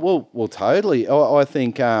well, totally. I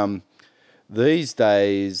think these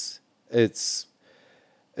days it's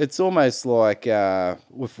almost like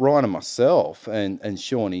with Ryan and myself and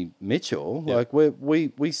Shawnee Mitchell, like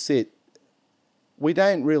we sit, we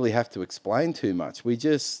don't really have to explain too much. We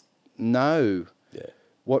just know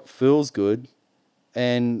what feels good,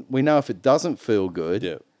 and we know if it doesn't feel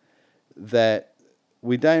good, that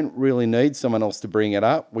we don't really need someone else to bring it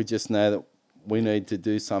up. We just know that we need to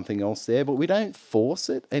do something else there, but we don't force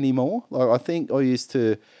it anymore. Like I think I used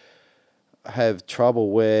to have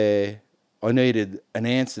trouble where I needed an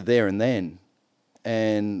answer there and then,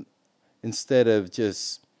 and instead of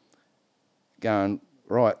just going,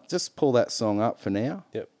 right, just pull that song up for now.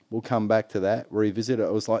 We'll come back to that, revisit it. I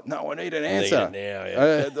was like, no, I need an answer. I need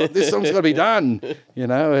it now, this song's got to be done. You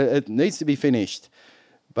know, it needs to be finished.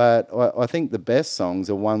 But I think the best songs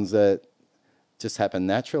are ones that just happen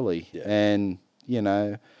naturally. And, you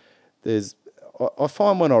know, I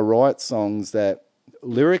find when I write songs that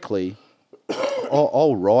lyrically,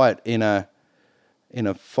 I'll write in a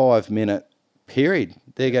 5-minute period.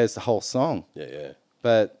 There goes the whole song.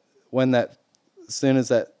 But as soon as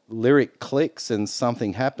that lyric clicks and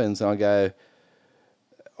something happens, and I go,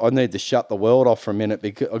 I need to shut the world off for a minute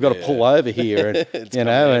because I've got to pull over here, and you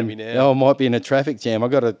know, and I might be in a traffic jam.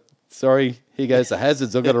 Sorry, here goes the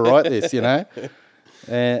hazards. I've got to write this, you know,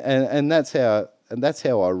 and that's how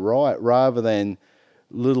I write, rather than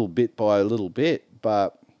little bit by little bit.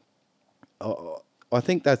 But I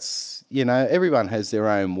think that's, you know, everyone has their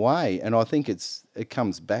own way, and I think it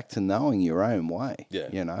comes back to knowing your own way.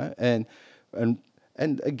 You know,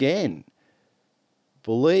 and again,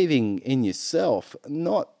 believing in yourself,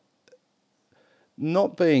 not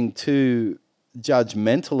being too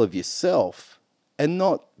judgmental of yourself, and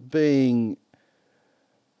not being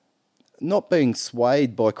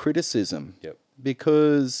swayed by criticism.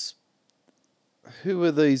 Because who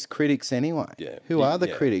are these critics anyway? Who are the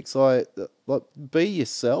critics? Like be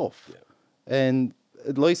yourself. And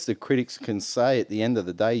at least the critics can say at the end of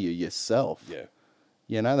the day, you're yourself.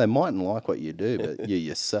 You know, they mightn't like what you do, but you're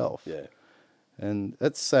yourself. And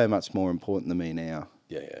that's so much more important to me now.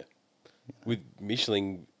 With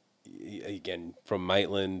Michelin, again, from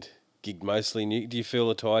Maitland, gigged mostly. Do you feel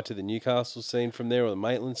a tie to the Newcastle scene from there, or the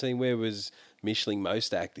Maitland scene? Where was Michelin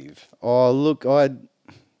most active? Oh, look, I'd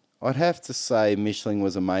have to say Michelin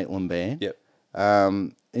was a Maitland band.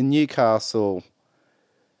 In Newcastle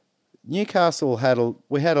we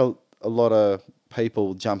had a lot of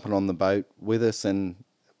people jumping on the boat with us, and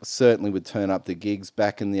certainly would turn up to gigs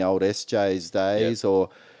back in the old SJ's days, or,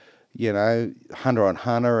 you know, Hunter on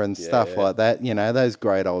Hunter and stuff like that. You know, those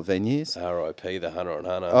great old venues. R.I.P. the Hunter on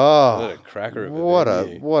Hunter. Oh, what a cracker of a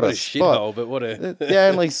venue. What a shithole, but what a... The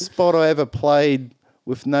only spot I ever played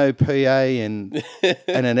with no PA and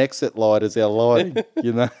an exit light as our lighting,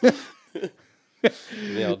 you know.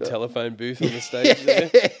 The old telephone booth on the stage there.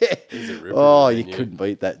 Oh, you couldn't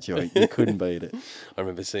beat that joint. You couldn't beat it. I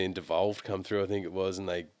remember seeing Devolved come through, I think it was, and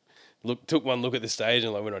they took one look at the stage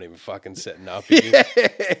and like, we're not even fucking setting up here.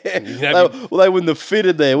 Well, they wouldn't have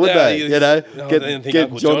fitted there, would they? You know,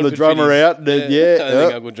 get John the drummer out. And I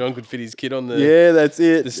think Uncle John could fit his kid on the that's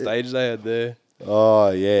it. The stage they had there. Oh,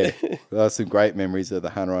 yeah. There's some great memories of the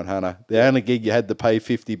Hunter on Hunter. The only gig you had to pay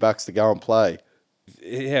 $50 to go and play.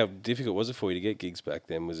 How difficult was it for you to get gigs back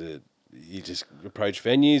then? Was it you just approached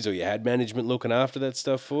venues, or you had management looking after that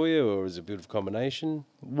stuff for you, or was it a bit of a combination?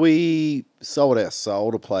 We sold our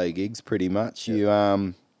soul to play gigs pretty much.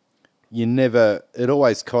 You never, it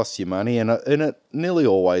always costs you money, and it nearly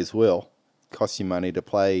always will cost you money to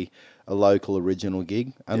play a local original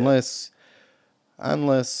gig, unless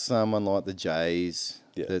someone like the Jays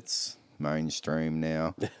that's mainstream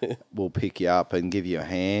now will pick you up and give you a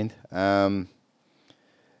hand.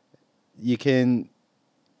 You can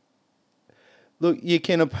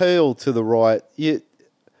appeal to the right.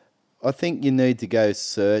 I think you need to go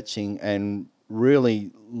searching and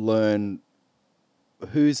really learn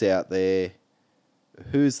who's out there,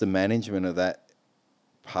 who's the management of that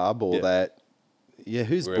pub or that,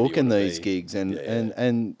 who's wherever booking these gigs,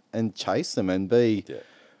 and chase them and be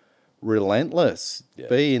relentless,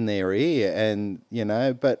 be in their ear, and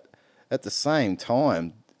but at the same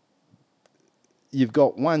time, you've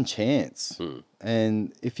got one chance,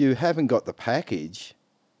 and if you haven't got the package,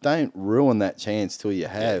 don't ruin that chance till you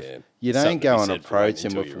have. You don't go and approach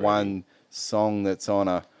them with one song that's on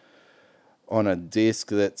a disc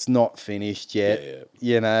that's not finished yet,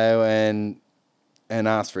 and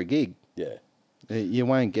ask for a gig. You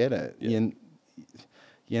won't get it.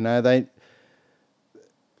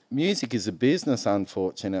 Music is a business,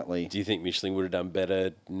 unfortunately. Do you think Michelin would have done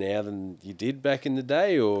better now than you did back in the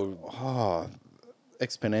day, or?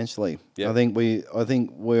 exponentially. Yep. I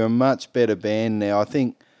think we're a much better band now. I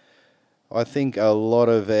think a lot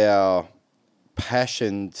of our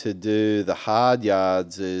passion to do the hard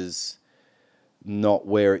yards is not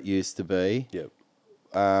where it used to be. Yep.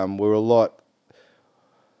 We're a lot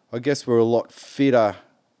fitter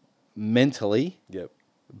mentally. Yep.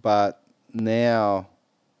 But now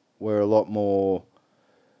we're a lot more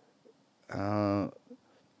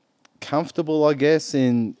comfortable, I guess,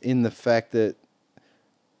 in the fact that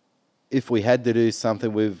if we had to do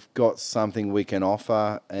something, we've got something we can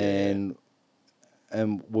offer, and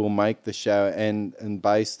we'll make the show. And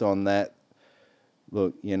based on that,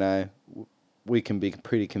 look, you know, we can be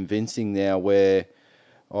pretty convincing now, where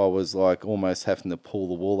I was like almost having to pull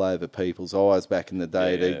the wool over people's eyes back in the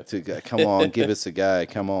day to go, come on, give us a go,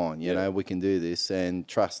 come on, you know, we can do this and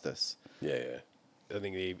trust us. Yeah, yeah. I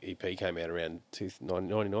think the EP came out around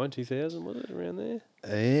 99, 2000, was it, around there?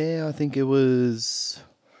 Yeah, I think it was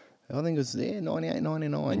 98,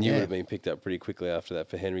 99. And you would have been picked up pretty quickly after that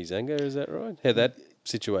for Henry Zanger, is that right? How that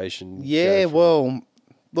situation Yeah, well,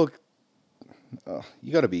 look,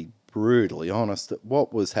 you got to be brutally honest.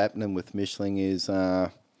 What was happening with Mischling is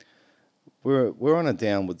we're on a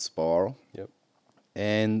downward spiral. Yep.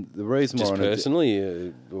 And the reason just we're on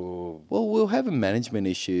personally, or well, we'll have management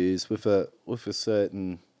issues with a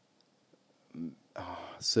certain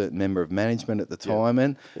member of management at the time,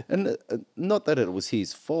 and not that it was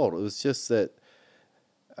his fault. It was just that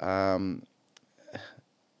I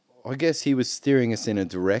guess he was steering us in a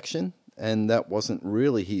direction, and that wasn't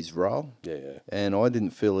really his role. Yeah, yeah. And I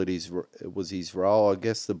didn't feel it was his role. I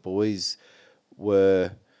guess the boys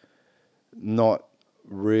were not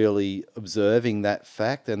really observing that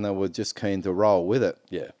fact, and they were just keen to roll with it.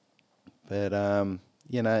 Yeah. But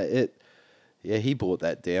you know, he brought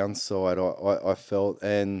that downside. I felt,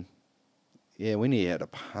 and we nearly had a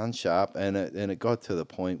punch up, and it got to the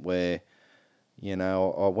point where, you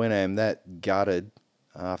know, I went home that gutted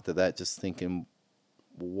after that, just thinking,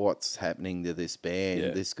 what's happening to this band?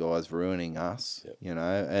 Yeah. This guy's ruining us. Yep. You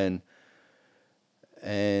know,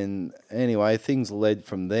 and anyway, things led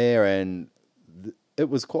from there, and it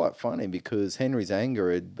was quite funny because Henry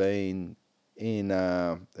Zanger had been in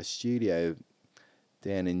a studio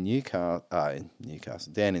down in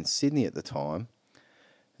down in Sydney at the time,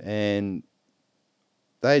 and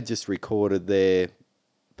they had just recorded their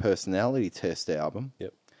personality test album.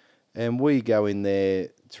 Yep. And we go in there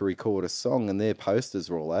to record a song, and their posters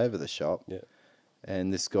were all over the shop. Yep.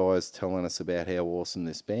 And this guy's telling us about how awesome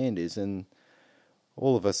this band is, and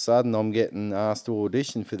all of a sudden I'm getting asked to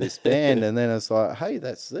audition for this band, and then it's like, hey,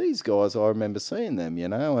 that's these guys. I remember seeing them, you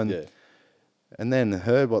know, and then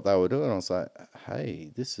heard what they were doing. I was like,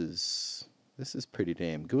 hey, this is pretty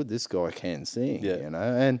damn good. This guy can sing, you know,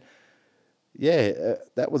 and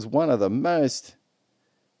that was one of the most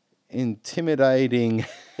intimidating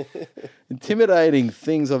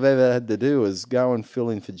things I've ever had to do, was go and fill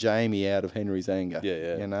in for Jamie out of Henry Zanger. Yeah,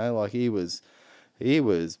 yeah. You know, like he was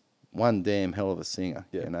one damn hell of a singer,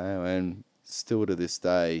 you know, and still to this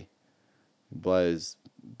day blows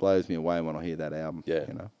me away when I hear that album. Yeah.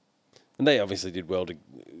 You know. And they obviously did well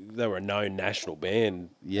they were a known national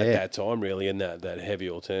band at that time, really, in that heavy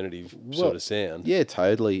alternative sort of sound. Yeah,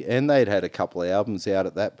 totally. And they'd had a couple of albums out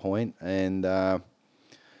at that point, and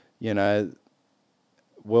you know,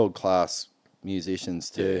 world-class musicians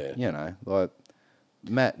too. You know, like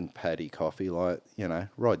Matt and Paddy Coffey, like, you know,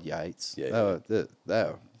 Rod Yates. They were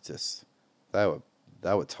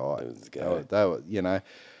tight. They were, you know.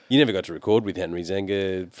 You never got to record with Henry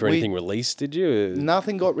Zanger for anything released, did you?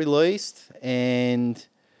 Nothing got released, and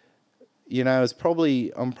you know,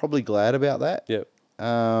 I'm probably glad about that. Yep.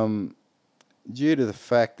 Due to the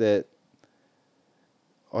fact that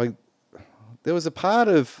there was a part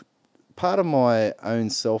of my own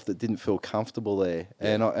self that didn't feel comfortable there,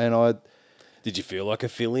 and I did you feel like a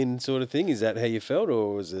fill-in sort of thing? Is that how you felt,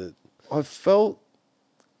 or was it? I felt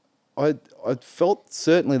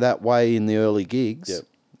certainly that way in the early gigs. Yep.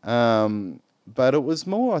 But it was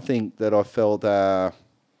more, I think, that I felt I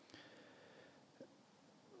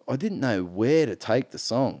didn't know where to take the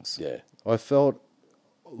songs. Yeah. I felt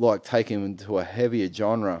like taking them into a heavier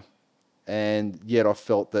genre, and yet I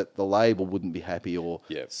felt that the label wouldn't be happy, or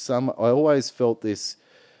I always felt this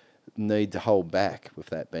need to hold back with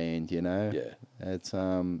that band, you know. Yeah. It's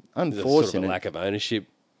unfortunate. Sort of a lack of ownership.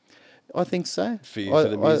 I think so. For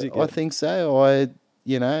the music. I think so.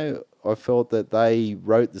 I felt that they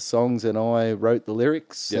wrote the songs and I wrote the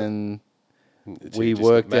lyrics, and we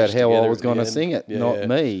worked out how I was going to sing it, not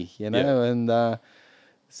me, you know. And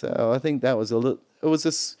so I think that was it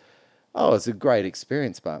was a great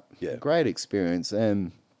experience, but great experience.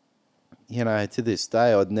 And you know, to this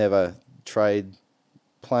day, I'd never trade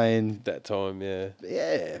playing that time,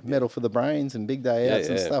 Metal for the Brains and Big Day Outs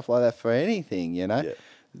and stuff like that for anything, you know.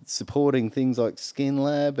 Supporting things like Skin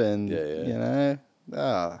Lab and, you know, they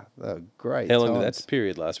were great. How long did that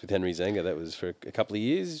period last with Henry Zanger? That was for a couple of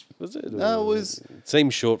years, was it? No, it was... It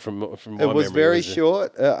seems short from my memory. It was very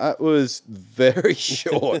short. It was very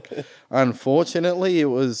short. Unfortunately, it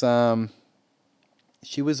was...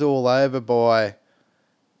 she was all over by...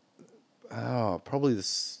 probably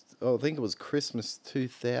I think it was Christmas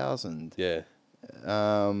 2000. Yeah.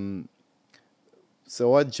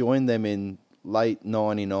 So I joined them in late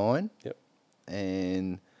 99. Yep.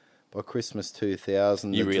 And by Christmas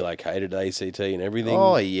 2000... You relocated ACT and everything?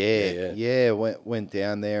 Oh, yeah. Yeah, went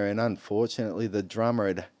down there, and unfortunately the drummer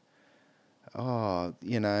had...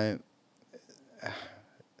 you know...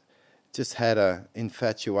 just had a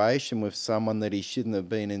infatuation with someone that he shouldn't have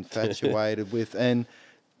been infatuated with. And,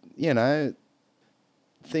 you know,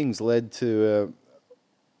 things led to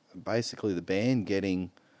basically the band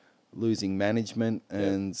losing management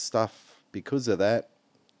and stuff because of that.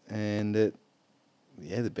 And the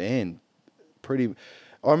band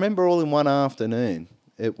I remember all in one afternoon.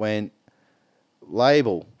 It went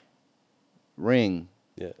label, ring.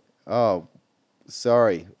 Yeah. Oh,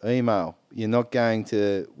 sorry, email. You're not going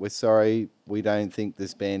to, we're sorry, we don't think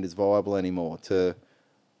this band is viable anymore. To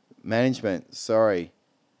management, sorry,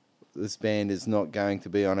 this band is not going to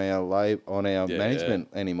be on our management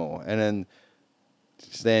anymore. And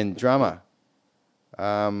then drummer,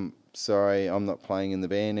 sorry, I'm not playing in the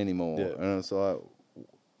band anymore. Yeah. And I was like,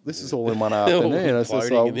 this is all in one afternoon. I was just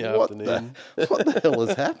like, what the hell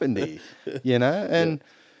has happened here? You know? And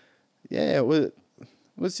it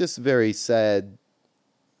was just very sad.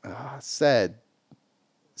 Sad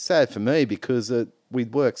for me because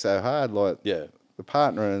we'd worked so hard. Like the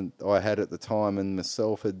partner and I had at the time and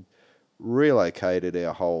myself had relocated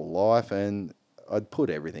our whole life, and I'd put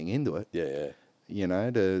everything into it. Yeah. You know,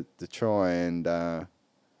 to try and do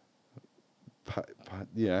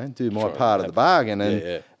my part of the bargain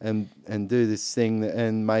and do this thing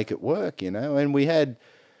and make it work. You know, and we had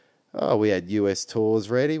US tours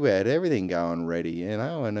ready. We had everything going ready. You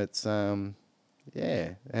know, and it's and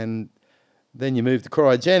then you move to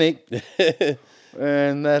cryogenic,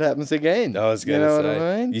 and that happens again. I was going to say, what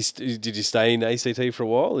I mean? Did you stay in ACT for a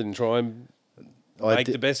while and try and make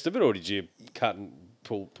the best of it, or did you cut and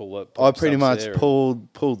pull I pretty much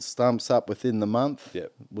pulled stumps up within the month.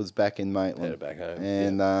 Yep. Was back in Maitland. Headed back home.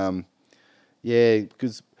 And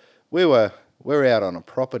because we were out on a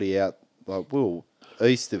property out like we were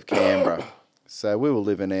east of Canberra, so we were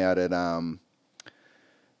living out at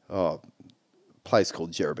place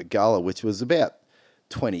called Jerrabagullah, which was about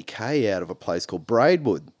 20k out of a place called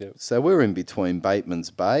Braidwood. Yep. So we were in between Bateman's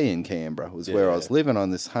Bay and Canberra was where I was living on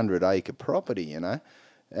this 100-acre property, you know.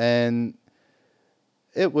 And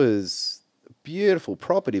it was a beautiful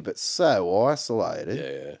property, but so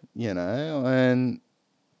isolated, you know, and...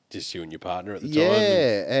 Just you and your partner at the time?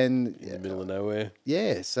 Yeah, and... In the middle of nowhere?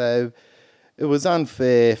 Yeah, so it was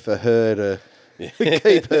unfair for her to...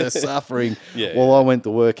 keep her suffering while I went to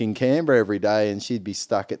work in Canberra every day, and she'd be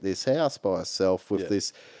stuck at this house by herself with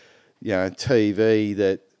this, you know, TV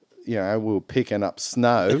that, you know, we were picking up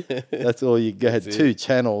snow. That's all you had. Two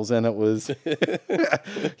channels, and it was you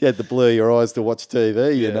had to blur your eyes to watch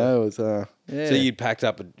TV. You know, it was So you packed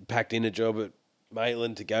in a job at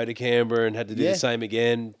Maitland to go to Canberra and had to do the same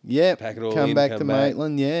again. Yeah, pack it all come back to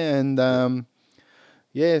Maitland. Yeah, and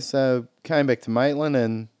so came back to Maitland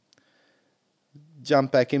and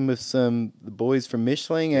jumped back in with the boys from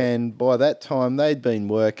Mischling, and by that time they'd been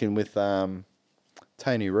working with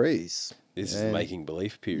Tony Rees. This is the Making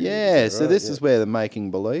Belief period. Yeah, so this is where the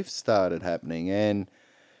Making Belief started happening, and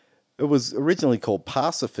it was originally called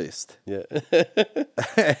Pacifist. Yeah.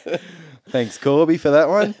 Thanks, Corby, for that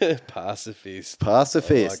one. Pacifist.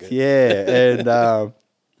 Pacifist,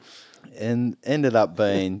 and ended up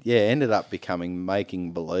becoming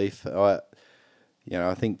Making Belief. I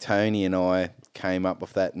think Tony and I came up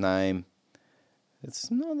with that name. It's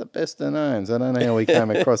not the best of names. I don't know how we came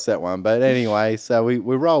across that one. But anyway, so we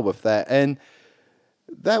rolled with that. And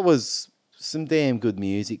that was some damn good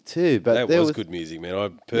music too. But that was good music, man.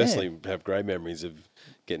 I personally have great memories of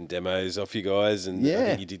getting demos off you guys. And I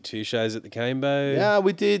think you did 2 shows at the Cambo. Yeah,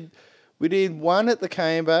 we did one at the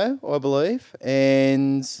Cambo, I believe.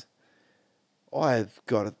 And I've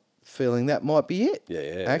got a feeling that might be it.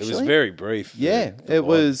 Yeah. Actually. It was very brief. Yeah, it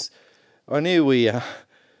was. I knew we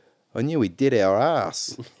did our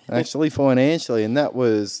ass actually financially, and that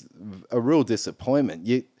was a real disappointment.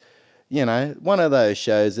 You know, one of those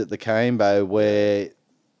shows at the Cambo where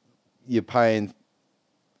you're paying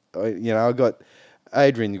I got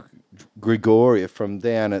Adrian Gregoria from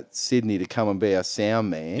down at Sydney to come and be our sound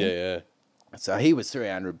man. Yeah. So he was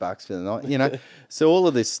 $300 for the night, So all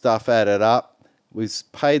of this stuff added up. We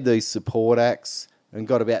paid these support acts and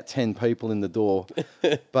got about 10 people in the door.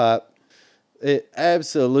 But it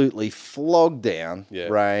absolutely flogged down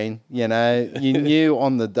rain. You knew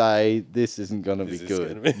on the day this isn't going to be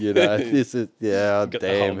good. This is Got damn.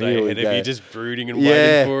 the whole day ahead of you, just brooding and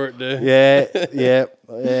Yeah, waiting for it. yeah.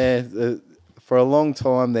 For a long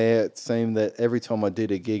time there, it seemed that every time I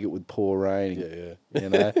did a gig, it would pour rain.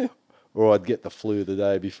 Yeah. Or I'd get the flu the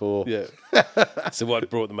day before. Yeah. So what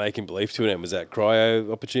brought the Making Belief to an end? Was that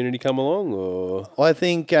cryo opportunity come along, or? I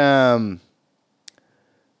think,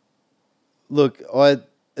 look,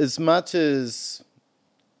 as much as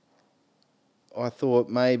I thought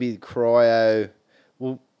maybe cryo,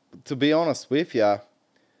 well, to be honest with you,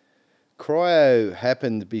 cryo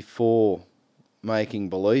happened before Making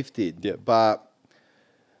Belief did. Yep. But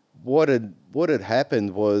what had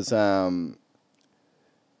happened was,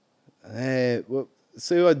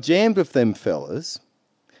 so I jammed with them fellas,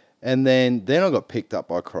 and then I got picked up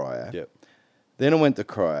by cryo. Yep. Then I went to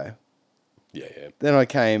cryo. Yeah. Then I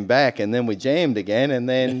came back, and then we jammed again, and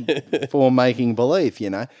then for Making Belief,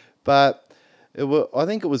 But I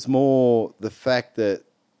think it was more the fact that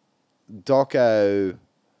Doco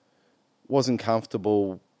wasn't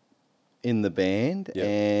comfortable in the band,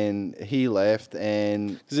 and he left,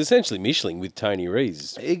 and because essentially Michelin with Tony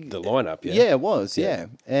Rees, the lineup. Yeah, it was. Yeah,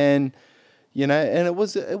 and and it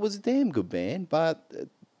was a damn good band, but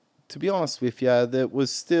to be honest with you, there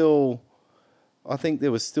was still. I think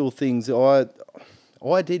there were still things I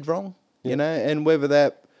did wrong, and whether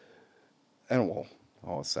that, and well,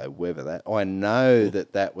 I'll say whether that, I know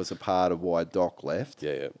that was a part of why Doc left.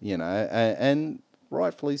 Yeah. And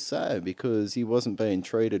rightfully so, because he wasn't being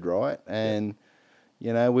treated right, and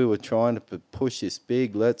we were trying to push this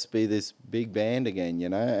let's be this big band again,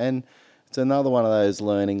 and it's another one of those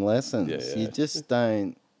learning lessons. Yeah. You just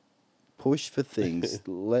don't push for things.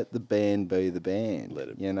 Let the band be the band. Let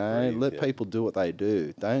it Let people do what they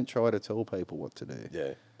do. Don't try to tell people what to do.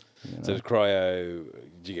 Yeah. So cryo,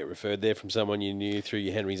 did you get referred there from someone you knew through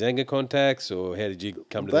your Henry Zanger contacts, or how did you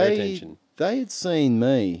come to their attention? They had seen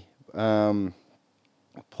me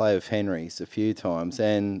play with Henry's a few times,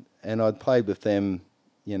 and I'd played with them,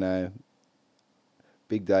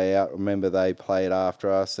 Big Day Out. Remember they played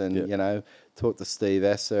after us, and talked to Steve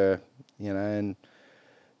Esser, and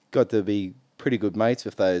got to be pretty good mates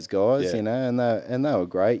with those guys, and they were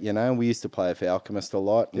great, We used to play with Alchemist a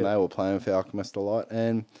lot, and they were playing with Alchemist a lot,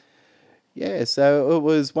 and so it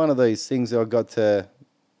was one of these things that I got to,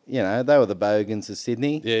 they were the Bogans of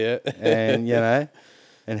Sydney, and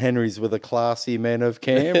and Henry's were the classy men of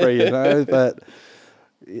Canberra, but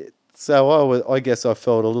so I guess I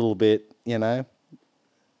felt a little bit,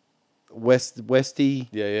 Westy,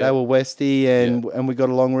 they were Westy, and we got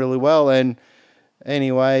along really well, and.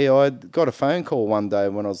 Anyway, I got a phone call one day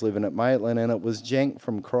when I was living at Maitland, and it was Jenk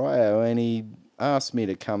from Cryo, and he asked me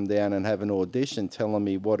to come down and have an audition, telling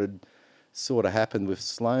me what had sort of happened with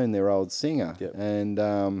Sloan, their old singer. Yep. And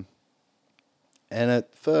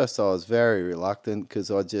at first I was very reluctant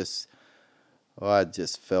because I just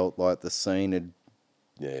felt like the scene had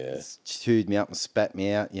chewed me up and spat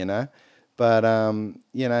me out, But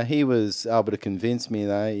he was able to convince me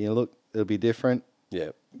look, it'll be different.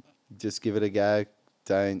 Yeah. Just give it a go.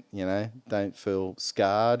 Don't feel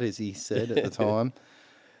scarred, as he said at the time.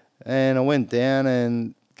 And I went down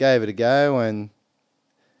and gave it a go, and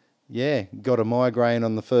got a migraine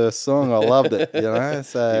on the first song. I loved it, So you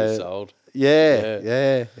were sold.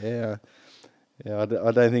 Yeah. I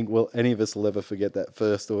don't think any of us will ever forget that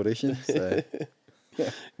first audition. So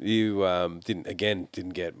you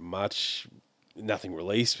didn't get nothing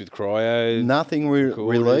released with Cryo. Nothing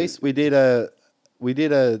released. We did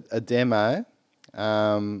a demo,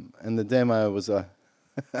 and the demo was a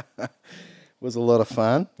was a lot of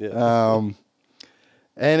fun. Yeah.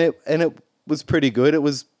 And it was pretty good.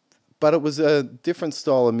 But it was a different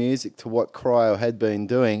style of music to what Cryo had been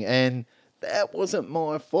doing, and that wasn't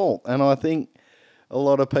my fault. And I think a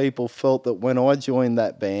lot of people felt that when I joined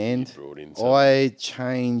that band, I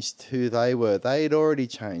changed who they were. They had already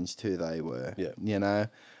changed who they were. Yeah.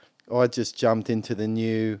 I just jumped into the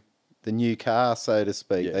new car, so to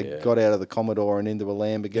speak. They got out of the Commodore and into a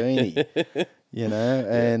Lamborghini,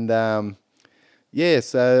 and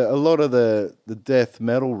so a lot of the death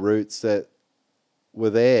metal roots that were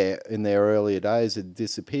there in their earlier days had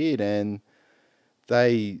disappeared, and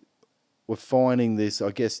they were finding this,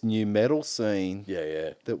 I guess, new metal scene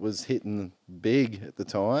that was hitting big at the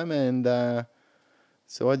time, and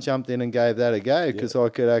So I jumped in and gave that a go because I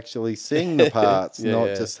could actually sing the parts, not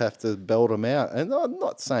just have to belt them out. And I'm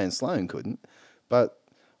not saying Sloan couldn't, but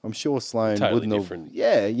I'm sure Sloan totally wouldn't different have.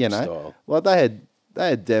 Yeah, you know, style. like they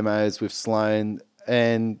had demos with Sloan,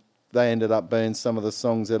 and they ended up being some of the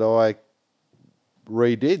songs that I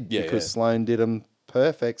redid because Sloan did them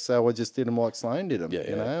perfect. So I just did them like Sloan did them,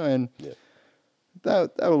 you know, and they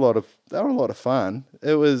were a lot of fun.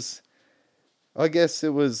 It was, I guess,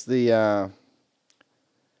 it was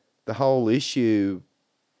the whole issue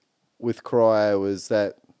with Cryo was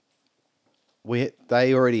that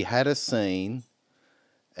they already had a scene,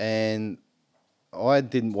 and I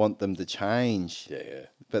didn't want them to change. Yeah.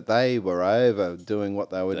 But they were over doing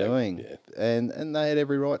what they were doing, and they had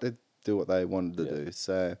every right to do what they wanted to do.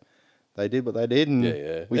 So they did what they did,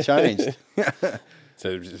 and we changed.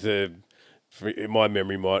 So my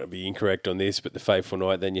memory might be incorrect on this, but the Faithful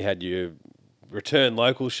Night, then you had your return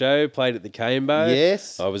local show played at the Cambo.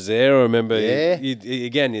 Yes. I was there. I remember,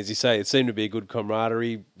 again, as you say, it seemed to be a good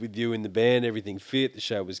camaraderie with you in the band. Everything fit. The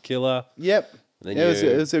show was killer. Yep.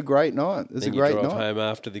 It was a great night. It was a great night. Then you drive home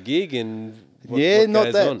after the gig and not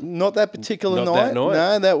that particular night. That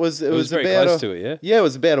night? No, it was very about close to it, yeah? Yeah, it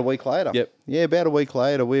was about a week later. Yep. Yeah, about a week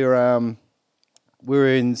later. We were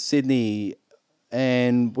in Sydney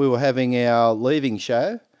and we were having our leaving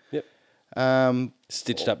show. Yep.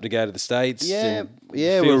 Stitched up to go to the States. Yeah.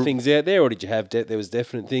 Feel things out there, or did you have there was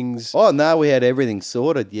definite things? Oh no, we had everything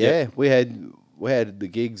sorted. Yeah. Yep. We had the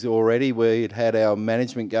gigs already. We'd had our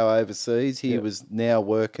management go overseas. He was now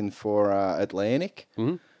working for Atlantic,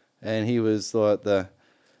 and he was like the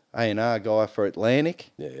A&R guy for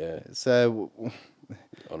Atlantic. Yeah. So,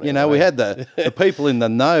 we had the people in the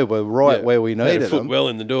know were right where we needed them. Well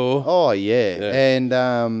in the door. Oh yeah, and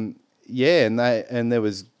and there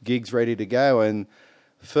was gigs ready to go. And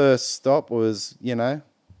first stop was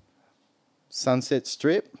Sunset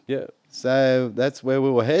Strip. Yeah. So that's where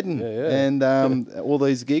we were heading. Yeah. And all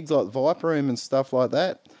these gigs like Viper Room and stuff like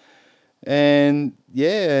that. And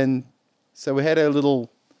so we had our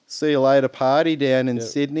little see you later party down in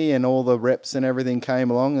Sydney, and all the reps and everything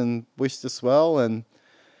came along and wished us well. And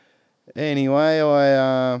anyway,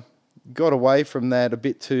 I got away from that a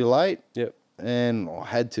bit too late. Yep. And I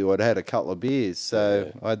had to. I'd had a couple of beers,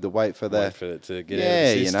 so I had to wait for that. Wait for it to get out of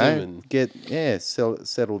the system and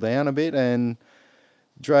settle down a bit, and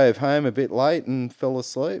drove home a bit late and fell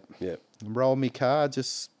asleep. Yeah. Rolled my car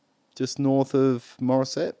just north of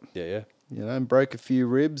Morisset. Yeah. And broke a few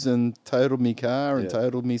ribs and totaled my car and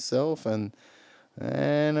totaled myself, and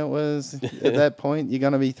it was at that point you're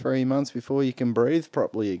going to be 3 months before you can breathe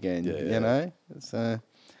properly again. So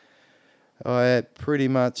I pretty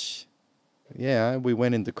much we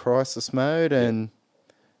went into crisis mode and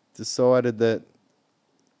decided that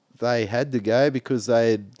they had to go because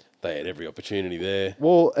they had every opportunity there.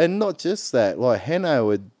 Well, and not just that, like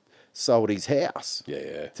Heno had sold his house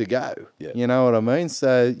to go. Yeah. You know what I mean?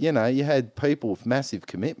 So, you had people with massive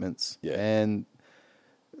commitments and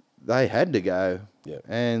they had to go. Yeah.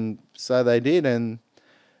 And so they did and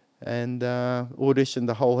auditioned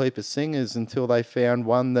a whole heap of singers until they found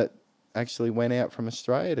one that actually went out from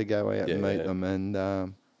Australia to go out and meet them.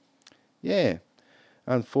 And,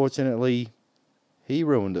 unfortunately, he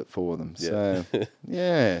ruined it for them. So,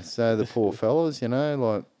 so the poor fellas,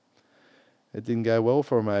 like, it didn't go well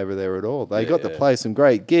for them over there at all. They got to play some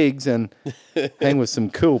great gigs and hang with some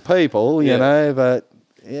cool people, you know, but,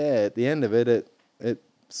 at the end of it, it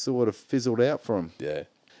sort of fizzled out for them. Yeah.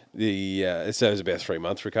 So it was about 3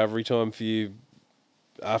 months recovery time for you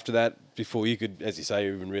after that, before you could, as you say,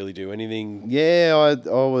 even really do anything? Yeah, I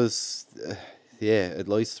was, at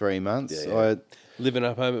least 3 months. Yeah. Living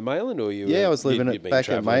up home at Maitland, or you? I was living back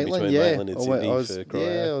at Maitland. Maitland and Sydney I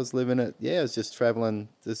was living at. I was just travelling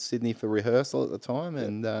to Sydney for rehearsal at the time,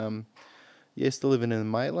 and still living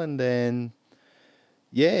in Maitland, and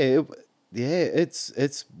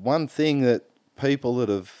it's one thing that people that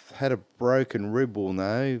have had a broken rib will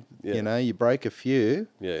know. You break a few,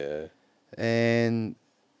 and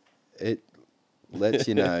it lets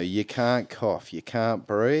you know you can't cough, you can't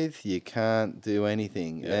breathe, you can't do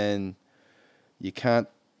anything, and you can't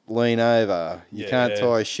lean over, you can't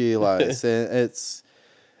tie a shoelace,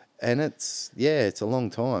 and it's a long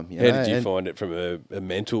time. How did you find it from a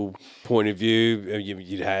mental point of view?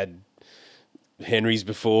 You'd had Henry's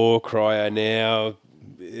before, Cryo now.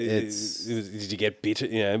 Did you get bitter?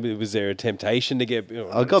 Was there a temptation to get?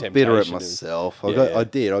 I got bitter at myself. I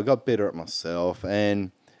got bitter at myself,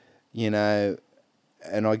 and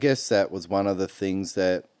and I guess that was one of the things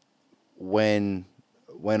that when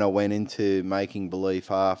I went into Making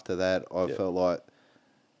Belief after that, I felt like,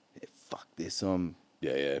 fuck this.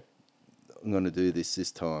 I'm going to do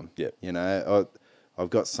this time. Yep. You know, I've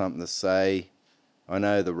got something to say. I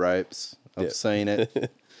know the ropes. I've seen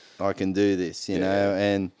it. I can do this, you know,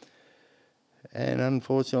 and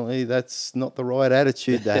unfortunately that's not the right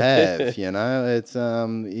attitude to have, you know.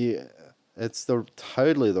 It's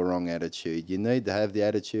totally the wrong attitude. You need to have the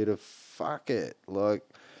attitude of fuck it. Like,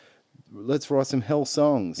 let's write some hell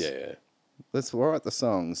songs. Yeah. Let's write the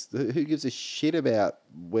songs. Who gives a shit about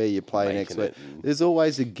where you play next week? And... There's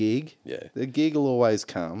always a gig. Yeah. The gig will always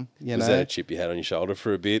come. Was that a chip you had on your shoulder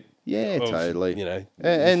for a bit? Yeah, totally. You know,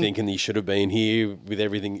 and thinking that you should have been here with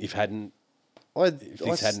everything. If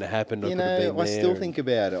this hadn't happened, I could have been there. I still think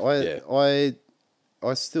about it.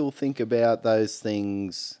 I still think about those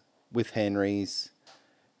things with Henry's,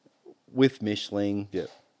 with Michelin,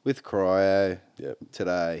 with Cryo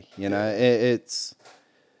today. You know, it's...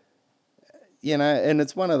 You know, and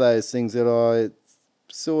it's one of those things that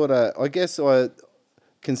I guess I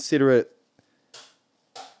consider it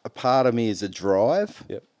a part of me as a drive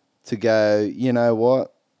to go, you know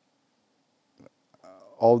what,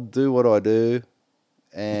 I'll do what I do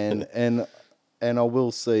and I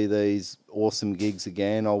will see these awesome gigs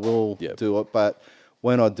again. I will do it, but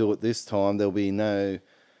when I do it this time, there'll be no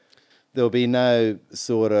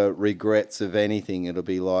sort of regrets of anything. It'll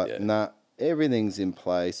be like, nah, everything's in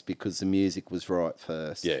place because the music was right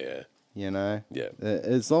first. Yeah. You know? Yeah.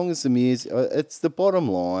 As long as the music... It's the bottom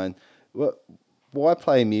line. Why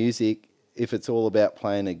play music if it's all about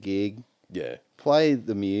playing a gig? Yeah. Play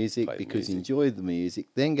the music because you enjoy the music.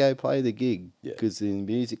 Then go play the gig because the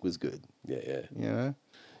music was good. Yeah. You know?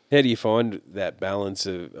 How do you find that balance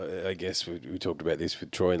of... I guess we talked about this with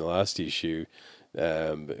Troy in the last issue,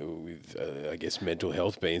 with, I guess, mental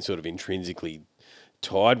health being sort of intrinsically...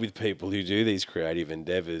 tied with people who do these creative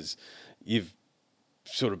endeavors. You've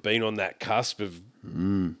sort of been on that cusp of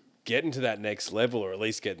getting to that next level, or at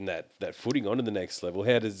least getting that footing onto the next level.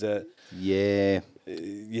 How does that...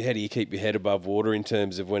 how do you keep your head above water in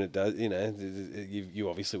terms of when it does, you know, you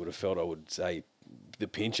obviously would have felt, I would say, the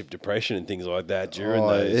pinch of depression and things like that during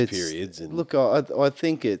those periods. And look, I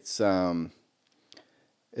think it's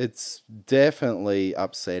definitely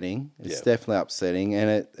upsetting. It's definitely upsetting, and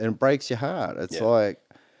it breaks your heart. It's like,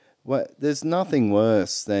 there's nothing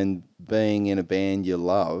worse than being in a band you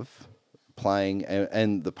love, playing,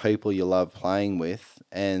 and the people you love playing with,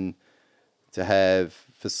 and to have,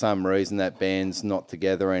 for some reason, that band's not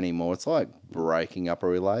together anymore. It's like breaking up a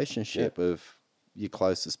relationship of your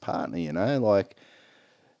closest partner, you know, like,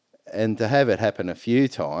 and to have it happen a few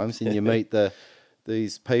times, and you meet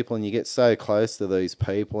these people, and you get so close to these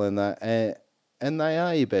people, and they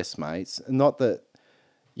are your best mates. Not that,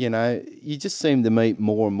 you know, you just seem to meet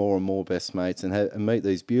more and more and more best mates, and meet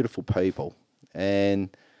these beautiful people. And,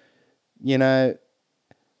 you know,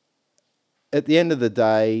 at the end of the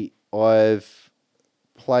day, I've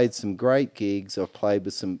played some great gigs. I've played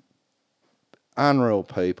with some unreal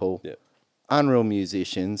people, unreal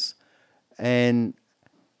musicians, and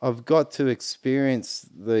I've got to experience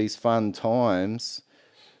these fun times.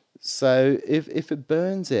 So if it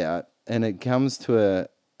burns out and it comes to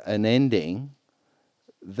an ending,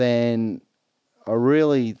 then I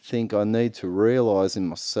really think I need to realise in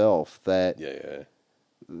myself that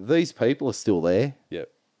these people are still there. Yep.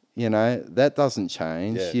 You know, that doesn't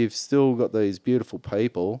change. Yeah. You've still got these beautiful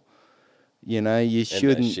people. You know, you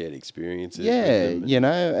shouldn't... And shared experiences. Yeah, you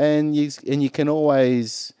know, and you can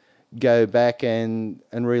always go back and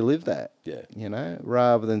relive that. Yeah. You know,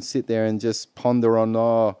 rather than sit there and just ponder on,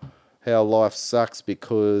 how life sucks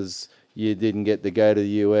because you didn't get to go to the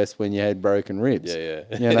US when you had broken ribs. Yeah.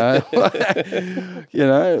 You know? You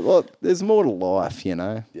know, look, there's more to life, you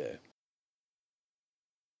know? Yeah.